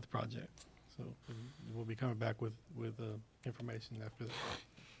 3-month project. So we'll be coming back with information after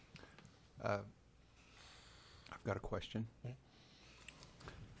that. I've got a question. Okay.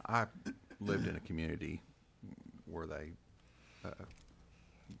 I lived in a community where they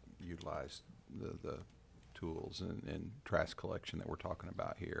utilized the tools and trash collection that we're talking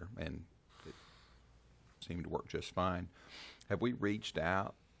about here, and it seemed to work just fine. Have we reached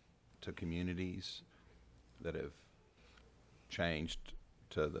out to communities that have changed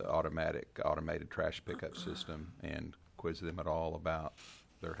to the automated trash pickup system and quizzed them at all about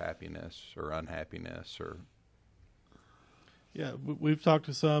their happiness or unhappiness? Or yeah, we've talked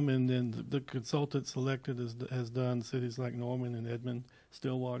to some, and then the consultant selected has done cities like Norman and Edmond,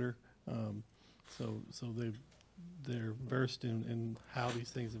 Stillwater. So they're versed in how these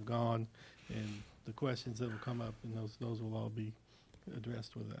things have gone, and the questions that will come up, and those will all be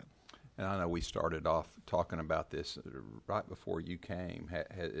addressed with that. And I know we started off talking about this right before you came.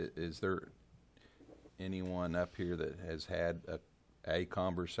 Is there anyone up here that has had a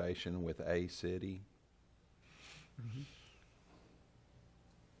conversation with a city? Mm-hmm.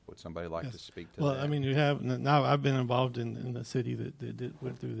 Would somebody like to speak to that? Well, I mean, you have now. I've been involved in a city that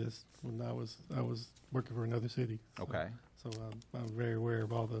went through this when I was working for another city. So, okay. So I'm very aware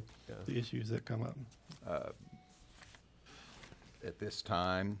of all the issues that come up. At this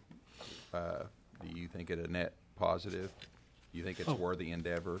time, do you think it a net positive? Do you think it's worth the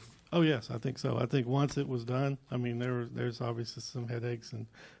endeavor? Oh yes, I think so. I think once it was done, I mean, there's obviously some headaches and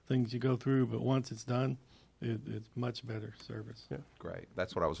things you go through, but once it's done, it's much better service. Yeah. Great.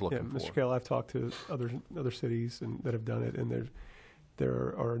 That's what I was looking for. Mr. Kell, I've talked to other cities that have done it, and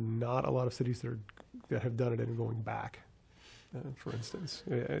there are not a lot of cities that have done it and are going back. For instance,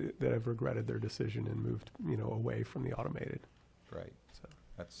 that have regretted their decision and moved away from the automated. Great. So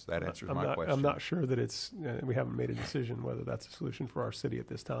That answers I'm my not, question. I'm not sure that it's, we haven't made a decision whether that's a solution for our city at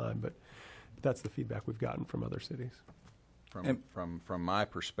this time, but that's the feedback we've gotten from other cities. From my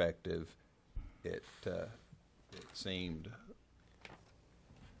perspective, it seemed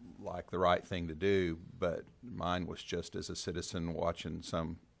like the right thing to do, but mine was just as a citizen watching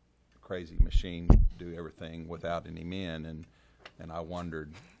some crazy machine do everything without any men, and I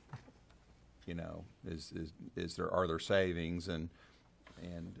wondered, you know, are there savings, and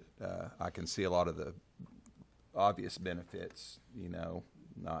I can see a lot of the obvious benefits, you know,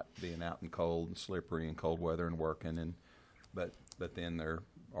 not being out in cold and slippery and cold weather and working, but then there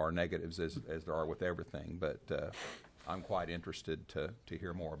are negatives as there are with everything. But I'm quite interested to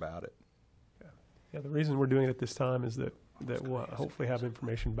hear more about it. Yeah, the reason we're doing it at this time is that we'll hopefully have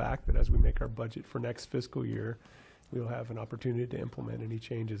information back that as we make our budget for next fiscal year, we'll have an opportunity to implement any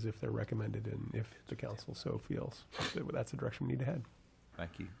changes if they're recommended and if the council so feels that that's the direction we need to head.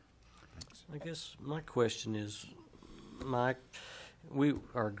 Thank you. Thanks. I guess my question is, Mike,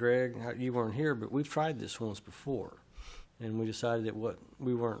 Greg, you weren't here, but we've tried this once before, and we decided that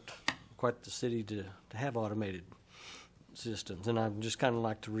we weren't quite the city to have automated systems, and I'd just kind of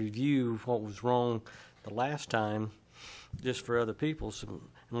like to review what was wrong the last time, just for other people, so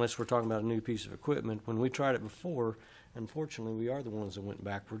unless we're talking about a new piece of equipment. When we tried it before, unfortunately, we are the ones that went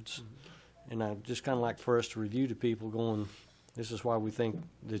backwards, and I'd just kind of like for us to review to people going, this is why we think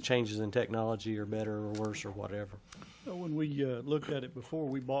the changes in technology are better or worse or whatever. When we looked at it before,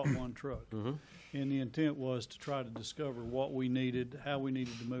 we bought one truck. And the intent was to try to discover what we needed, how we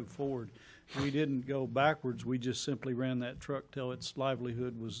needed to move forward. We didn't go backwards. We just simply ran that truck till its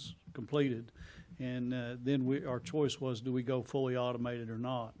livelihood was completed. And then our choice was, do we go fully automated or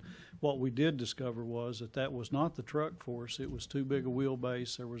not? What we did discover was that was not the truck for us. It was too big a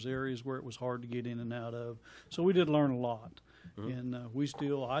wheelbase. There was areas where it was hard to get in and out of. So we did learn a lot. And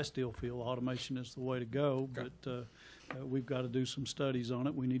I still feel automation is the way to go, but we've got to do some studies on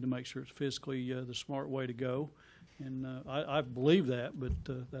it. We need to make sure it's fiscally the smart way to go. And I believe that, but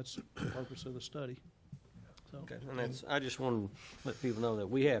that's the purpose of the study. So. Okay, and I just want to let people know that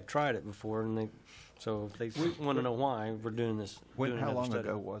we have tried it before, and so if they want to know why we're doing this. How long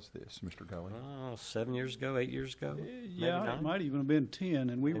ago was this, Mr. Gully? 7 years ago, 8 years ago. Yeah, it might even have been 10,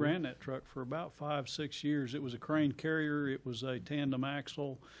 and we ran that truck for about 5-6 years. It was a crane carrier. It was a tandem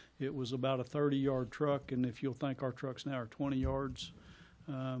axle. It was about a 30-yard truck, and if you'll think our trucks now are 20 yards.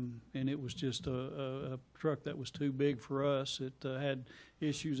 And it was just a truck that was too big for us. It had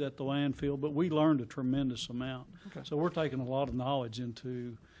issues at the landfill, but we learned a tremendous amount. Okay. So we're taking a lot of knowledge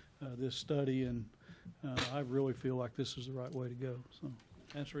into this study, and I really feel like this is the right way to go. So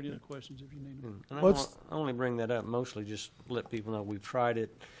answer any other questions if you need them. And I only bring that up mostly just let people know we've tried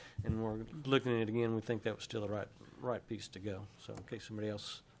it, and we're looking at it again. We think that was still the right piece to go. So in case somebody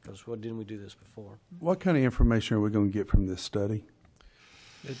else goes, well, didn't we do this before? What kind of information are we going to get from this study?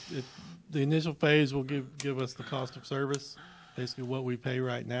 The initial phase will give us the cost of service, basically what we pay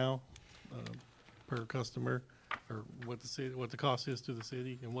right now per customer, or what the cost is to the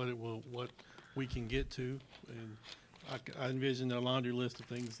city, and what we can get to. And I envision a laundry list of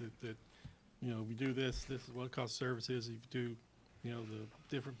things that you know, we do this is what cost of service is. If you do, you know,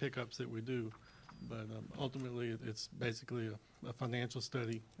 the different pickups that we do, but ultimately it's basically a financial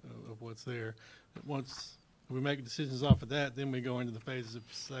study of what's there. Once we make decisions off of that, then we go into the phases of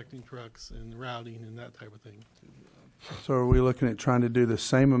selecting trucks and routing and that type of thing. So are we looking at trying to do the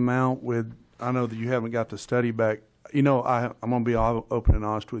same amount with, I know that you haven't got the study back. You know, I'm going to be open and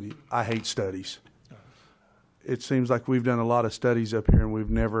honest with you. I hate studies. It seems like we've done a lot of studies up here and we've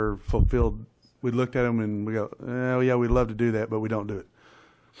never fulfilled. We looked at them and we go, oh, yeah, we'd love to do that, but we don't do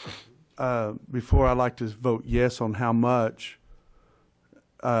it. Before I like to vote yes on how much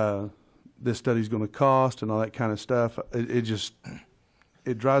this study's going to cost and all that kind of stuff,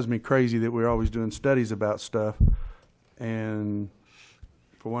 it drives me crazy that we're always doing studies about stuff, and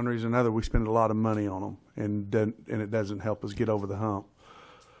for one reason or another we spend a lot of money on them, and it doesn't help us get over the hump.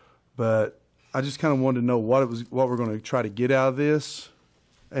 But I just kind of wanted to know what we're going to try to get out of this,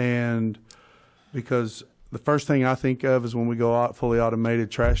 and because the first thing I think of is when we go out fully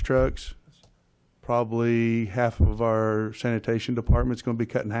automated trash trucks, probably half of our sanitation department's going to be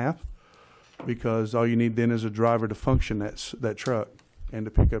cut in half, because all you need then is a driver to function that truck and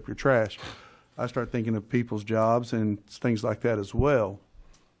to pick up your trash. I start thinking of people's jobs and things like that as well.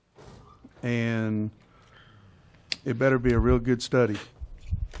 And it better be a real good study,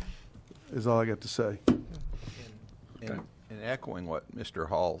 is all I got to say. And echoing what Mr.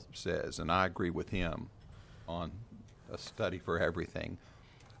 Hall says, and I agree with him on a study for everything,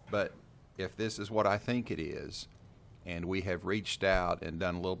 but if this is what I think it is, And we have reached out and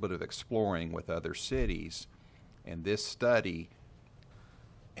done a little bit of exploring with other cities, and this study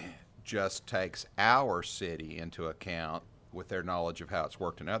just takes our city into account with their knowledge of how it's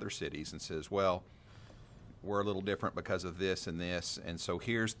worked in other cities and says, well, we're a little different because of this and this, and so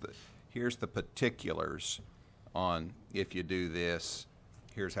here's the particulars on if you do this,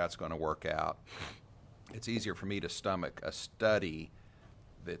 here's how it's going to work out. It's easier for me to stomach a study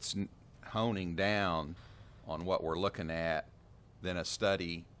that's honing down on what we're looking at than a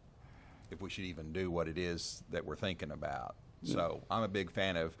study if we should even do what it is that we're thinking about. So I'm a big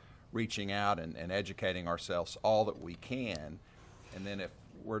fan of reaching out and educating ourselves all that we can, and then if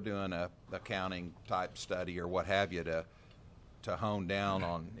we're doing a accounting type study or what have you to hone down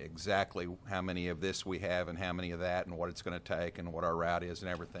on exactly how many of this we have and how many of that and what it's going to take and what our route is and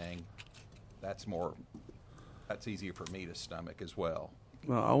everything, that's easier for me to stomach as well.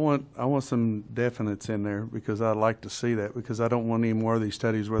 Well, I want some definites in there because I'd like to see that, because I don't want any more of these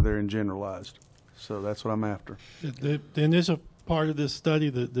studies where they're in generalized. So that's what I'm after. The initial part of this study,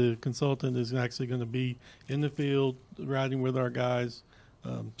 the consultant is actually going to be in the field, riding with our guys,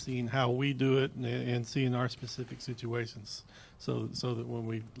 seeing how we do it and seeing our specific situations, so that when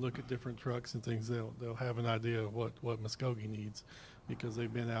we look at different trucks and things, they'll have an idea of what Muskogee needs, because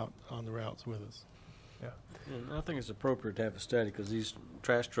they've been out on the routes with us. Yeah, and I think it's appropriate to have a study because these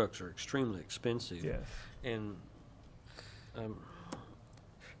trash trucks are extremely expensive. Yes. And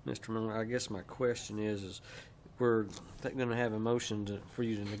Mr. Miller, I guess my question is we're going to have a motion for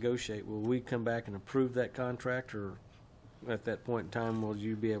you to negotiate. Will we come back and approve that contract, or at that point in time will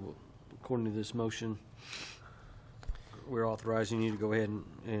you be able, according to this motion, we're authorizing you to go ahead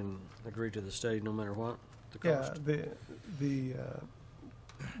and agree to the study no matter what the cost? Yeah,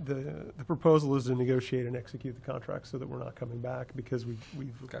 the proposal is to negotiate and execute the contract so that we're not coming back, because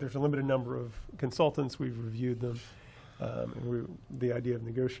there's a limited number of consultants. We've reviewed them, and the idea of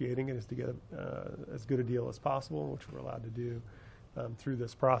negotiating it is to get as good a deal as possible, which we're allowed to do through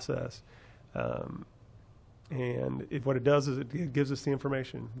this process. And what it does is it gives us the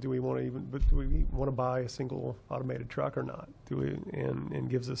information. Do we want to buy a single automated truck or not? And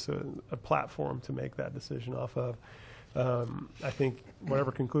gives us a platform to make that decision off of. I think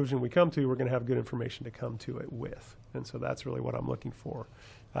whatever conclusion we come to, we're going to have good information to come to it with, and so that's really what I'm looking for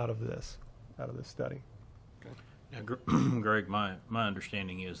out of this study. Okay. Now, Greg, my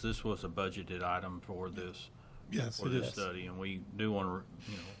understanding is this was a budgeted item for this. Yes, for this study, and we do want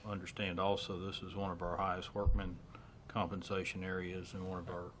to understand also this is one of our highest workman compensation areas and one of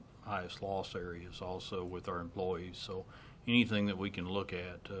our highest loss areas also with our employees. So anything that we can look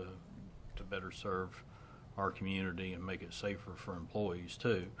at to better serve our community and make it safer for employees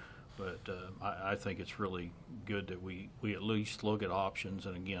too. But I think it's really good that we at least look at options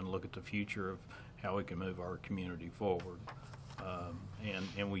and again look at the future of how we can move our community forward.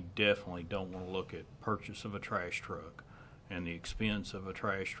 And we definitely don't want to look at purchase of a trash truck and the expense of a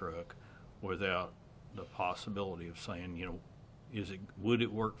trash truck without the possibility of saying, would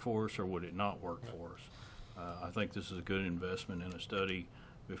it work for us or would it not work for us? I think this is a good investment in a study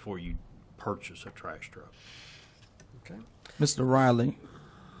before you purchase a trash truck. Okay. Mr. Riley,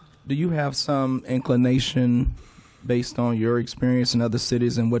 do you have some inclination, based on your experience in other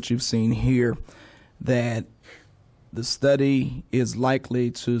cities and what you've seen here, that the study is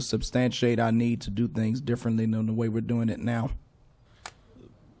likely to substantiate our need to do things differently than the way we're doing it now?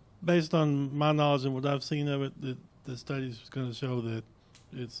 Based on my knowledge and what I've seen of it, the study is going to show that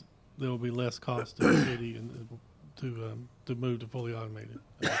there will be less cost to the city and to move to fully automated,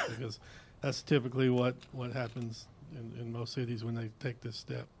 because that's typically what happens in most cities when they take this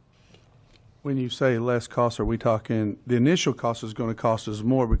step. When you say less cost, are we talking the initial cost is going to cost us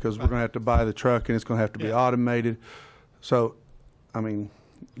more because we're going to have to buy the truck and it's going to have to be automated? So, I mean,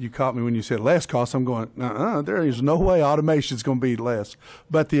 you caught me when you said less cost. I'm going, there is no way automation is going to be less.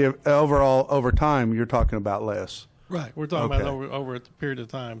 But the overall, over time, you're talking about less. Right. We're talking about over a period of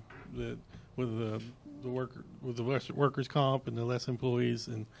time that with the workers' comp and the less employees,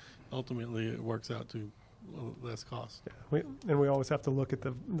 and ultimately it works out to less cost. Yeah, we always have to look at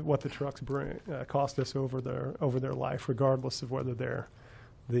what the trucks cost us over their life, regardless of whether they're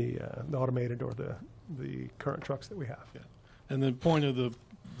the automated or the current trucks that we have. Yeah. And the point of the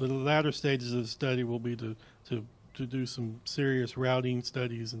latter stages of the study will be to do some serious routing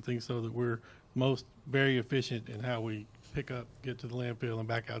studies and things so that we're very efficient in how we pick up, get to the landfill, and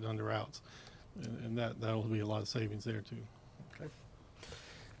back out on the routes. And that will be a lot of savings there too. Okay.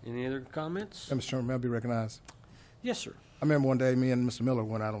 Any other comments? Mr. Chairman, may I be recognized? Yes, sir. I remember one day me and Mr. Miller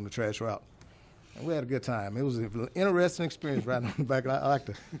went out on the trash route, We had a good time. It was an interesting experience riding on the back. I like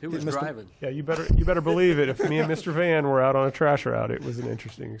to. Who was driving? Yeah, you better believe it. If me and Mr. Van were out on a trash route, it was an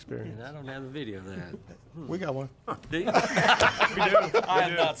interesting experience. And I don't have a video of that. We got one. Do you? We do. I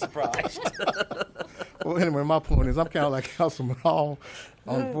am not surprised. Well, anyway, my point is I'm kind of like Councilman Hall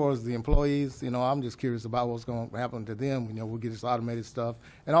as far as the employees. I'm just curious about what's going to happen to them. We'll get this automated stuff.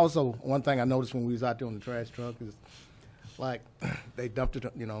 And also, one thing I noticed when we was out there on the trash truck is, like, they dumped it,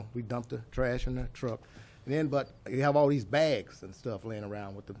 we dumped the trash in the truck. And then, but you have all these bags and stuff laying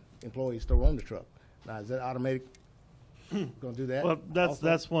around with the employees still on the truck. Now, is that automatic? Going to do that? Well,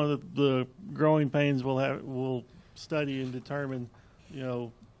 that's one of the growing pains we'll study and determine,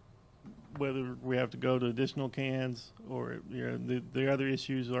 whether we have to go to additional cans or the other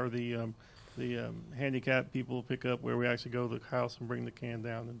issues are the handicapped people pick up where we actually go to the house and bring the can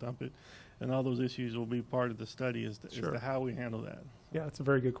down and dump it, and all those issues will be part of the study as to how we handle that. Yeah, it's a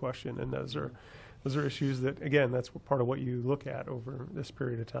very good question, and those are issues that, again, that's part of what you look at over this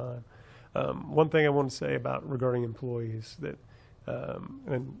period of time. One thing I want to say regarding employees that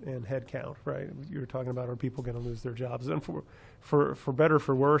and head count, right? You were talking about, are people going to lose their jobs? And for better or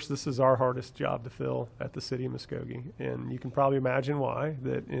for worse, this is our hardest job to fill at the city of Muskogee, and you can probably imagine why.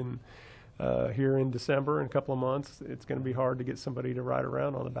 That here in December, in a couple of months, it's going to be hard to get somebody to ride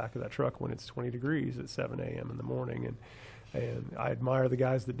around on the back of that truck when it's 20 degrees at 7 a.m. in the morning. And I admire the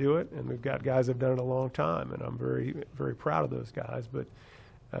guys that do it, and we've got guys that have done it a long time, and I'm very, very proud of those guys. But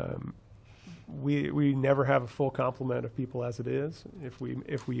we never have a full complement of people as it is. If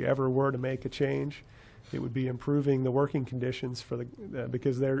we ever were to make a change, it would be improving the working conditions for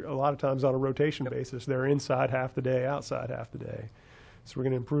because they're a lot of times on a rotation basis. They're inside half the day, outside half the day. So we're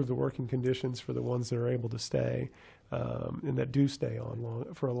going to improve the working conditions for the ones that are able to stay and that do stay on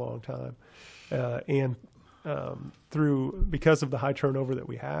for a long time. Because of the high turnover that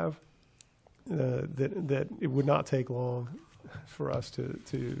we have, that it would not take long for us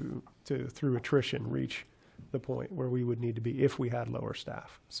to through attrition reach the point where we would need to be if we had lower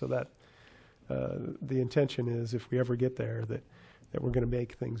staff. So that the intention is, if we ever get there, that we're going to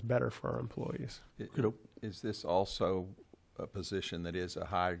make things better for our employees. Is this also a position that is a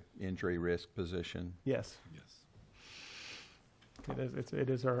high injury risk position? Yes. It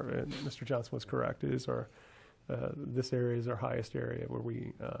is our. Mr. Johnson was correct. It is our. This area is our highest area where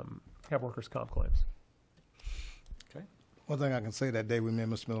we have workers' comp claims. Okay. One thing I can say, that day we and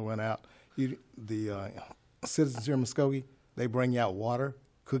Mr. Miller went out, the citizens here in Muskogee, they bring you out water,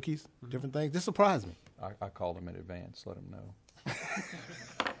 cookies, different things. This surprised me. I called them in advance, let them know.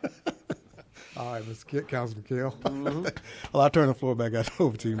 All right, Mr. Councilman Kell. Well, I'll turn the floor back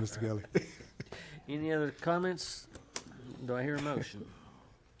over to you, Mr. Kelly. Any other comments? Do I hear a motion?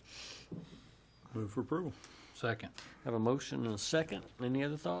 Move for approval. Second. Have a motion and a second. Any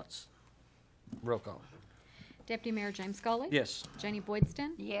other thoughts? Roll call. Deputy Mayor James Scully? Yes. Janie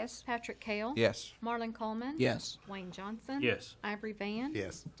Boydston? Yes. Patrick Cale? Yes. Marlon Coleman? Yes. Wayne Johnson? Yes. Ivory Van?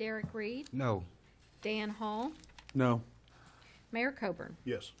 Yes. Derek Reed? No. Dan Hall? No. Mayor Coburn?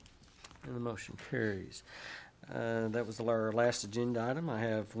 Yes. And the motion carries. That was our last agenda item. I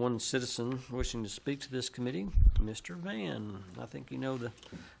have one citizen wishing to speak to this committee, Mr. Van. I think you know the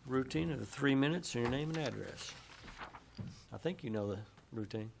routine of the 3 minutes and your name and address. I think you know the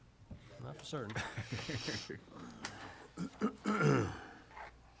routine. Not for certain.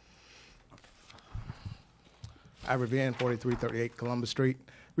 Ivory Van, 4338 Columbus Street.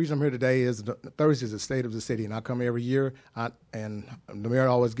 The reason I'm here today is Thursday is the state of the city, and I come every year, and the mayor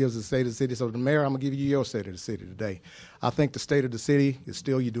always gives the state of the city. So the mayor, I'm going to give you your state of the city today. I think the state of the city is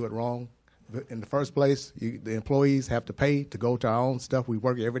still, you do it wrong. In the first place, the employees have to pay to go to our own stuff. We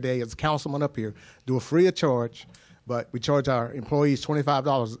work every day as a councilman up here, do it free of charge, but we charge our employees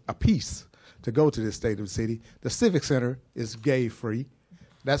 $25 a piece to go to this state of the city. The Civic Center is gave free.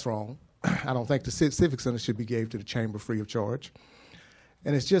 That's wrong. I don't think the Civic Center should be gave to the chamber free of charge.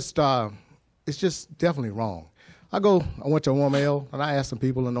 And it's just definitely wrong. I went to OML, and I asked some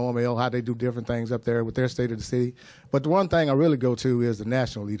people in OML how they do different things up there with their state of the city. But the one thing I really go to is the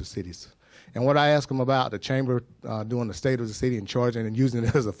National League of Cities. And what I asked them about the chamber doing the state of the city and charging and using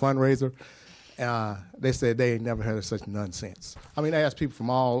it as a fundraiser, they said they ain't never heard such nonsense. I mean, I asked people from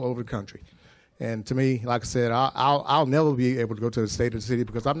all over the country. And to me, like I said, I'll never be able to go to the state of the city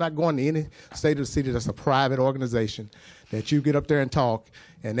because I'm not going to any state of the city that's a private organization that you get up there and talk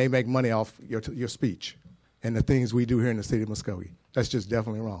and they make money off your speech and the things we do here in the city of Muskogee. That's just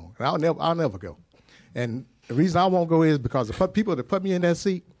definitely wrong. And I'll never go. And the reason I won't go is because the people that put me in that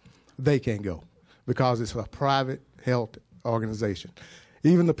seat, they can't go because it's a private health organization.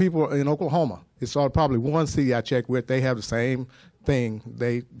 Even the people in Oklahoma, it's probably one city I check with, they have the same thing,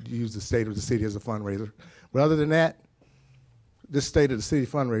 they use the state of the city as a fundraiser. But other than that, this state of the city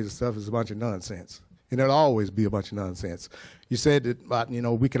fundraiser stuff is a bunch of nonsense. And it'll always be a bunch of nonsense. You said that about,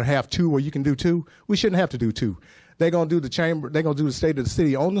 we can have 2 or you can do 2. We shouldn't have to do 2. They're going to do the chamber, they're going to do the state of the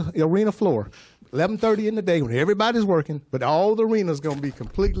city on the arena floor, 11:30 in the day when everybody's working, but all the arena's going to be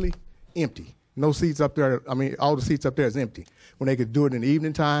completely empty. No seats up there. I mean, all the seats up there is empty. When they could do it in the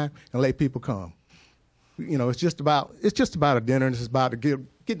evening time and let people come. It's just about a dinner, and it's about getting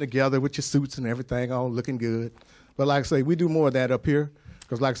together with your suits and everything, all looking good. But like I say, we do more of that up here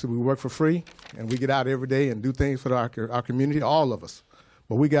because, like I said, we work for free and we get out every day and do things for our community, all of us.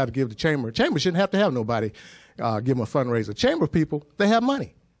 But we got to give the chamber. Chamber shouldn't have to have nobody give them a fundraiser. Chamber people, they have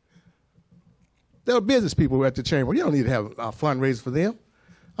money. There are business people at the chamber. You don't need to have a fundraiser for them.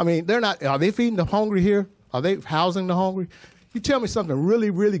 I mean, are they feeding the hungry here? Are they housing the hungry? You tell me something really,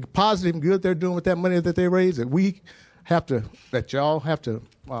 really positive and good they're doing with that money that they raise that y'all have to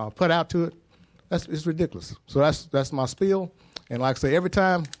put out to it. It's ridiculous. So that's my spiel. And like I say, every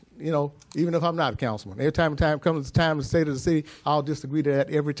time, even if I'm not a councilman, every time comes the time to state of the city, I'll disagree to that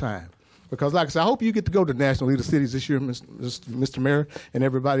every time. Because like I said, I hope you get to go to National Leader Cities this year, Mr. Mayor, and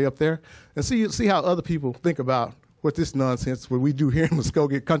everybody up there, and see how other people think about what this nonsense, what we do here in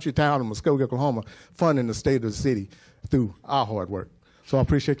Muskogee, country town in Muskogee, Oklahoma, funding the state of the city through our hard work. So I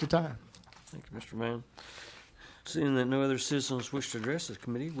appreciate your time. Thank you, Mr. Mann. Seeing that no other citizens wish to address this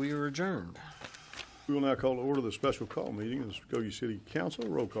committee, we are adjourned. We will now call to order the special call meeting of the Muskogee City Council.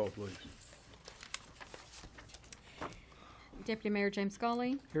 Roll call, please. Deputy Mayor James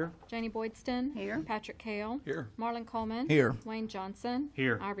Scully. Here. Janie Boydston. Here. Patrick Kale. Here. Marlon Coleman. Here. Wayne Johnson.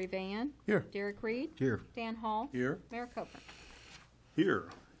 Here. Ivory Van. Here. Derek Reed. Here. Dan Hall. Here. Mayor Copeland. Here.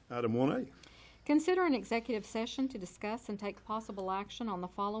 Item 1A. Consider an executive session to discuss and take possible action on the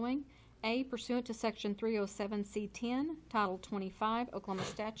following. A, pursuant to Section 307C10, Title 25, Oklahoma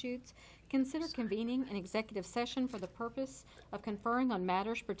statutes, consider convening an executive session for the purpose of conferring on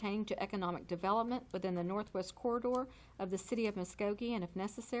matters pertaining to economic development within the northwest corridor of the city of Muskogee, and if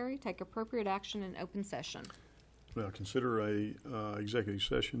necessary, take appropriate action in open session. Now consider a executive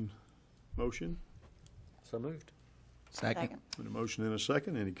session motion. So moved. Second. With a motion and a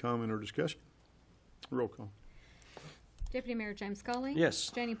second. Any comment or discussion? Roll call. Deputy Mayor James Scully. Yes.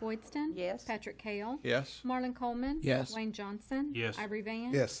 Janie Boydston. Yes. Patrick Kale. Yes. Marlon Coleman. Yes. Wayne Johnson. Yes. Ivory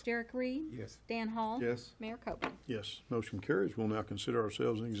Van. Yes. Derek Reed. Yes. Dan Hall. Yes. Mayor Copeland. Yes. Motion carries. We'll now consider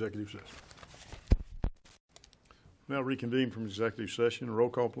ourselves in executive session. Now reconvene from executive session. Roll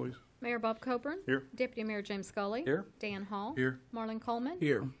call, please. Mayor Bob Coburn. Here. Deputy Mayor James Scully. Here. Dan Hall. Here. Marlon Coleman.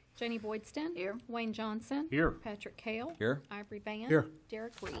 Here. Janie Boydston. Here. Wayne Johnson. Here. Patrick Kale. Here. Ivory Van. Here.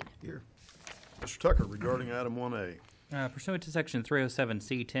 Derek Reed. Here. Mr. Tucker, regarding item 1A. Pursuant to Section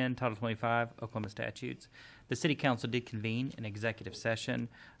 307C10, Title 25, Oklahoma statutes, the City Council did convene an executive session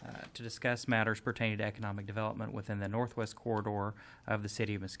to discuss matters pertaining to economic development within the northwest corridor of the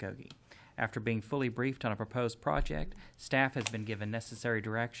City of Muskogee. After being fully briefed on a proposed project, staff has been given necessary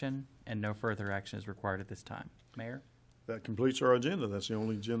direction, and no further action is required at this time. Mayor? That completes our agenda. That's the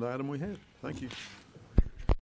only agenda item we have. Thank you.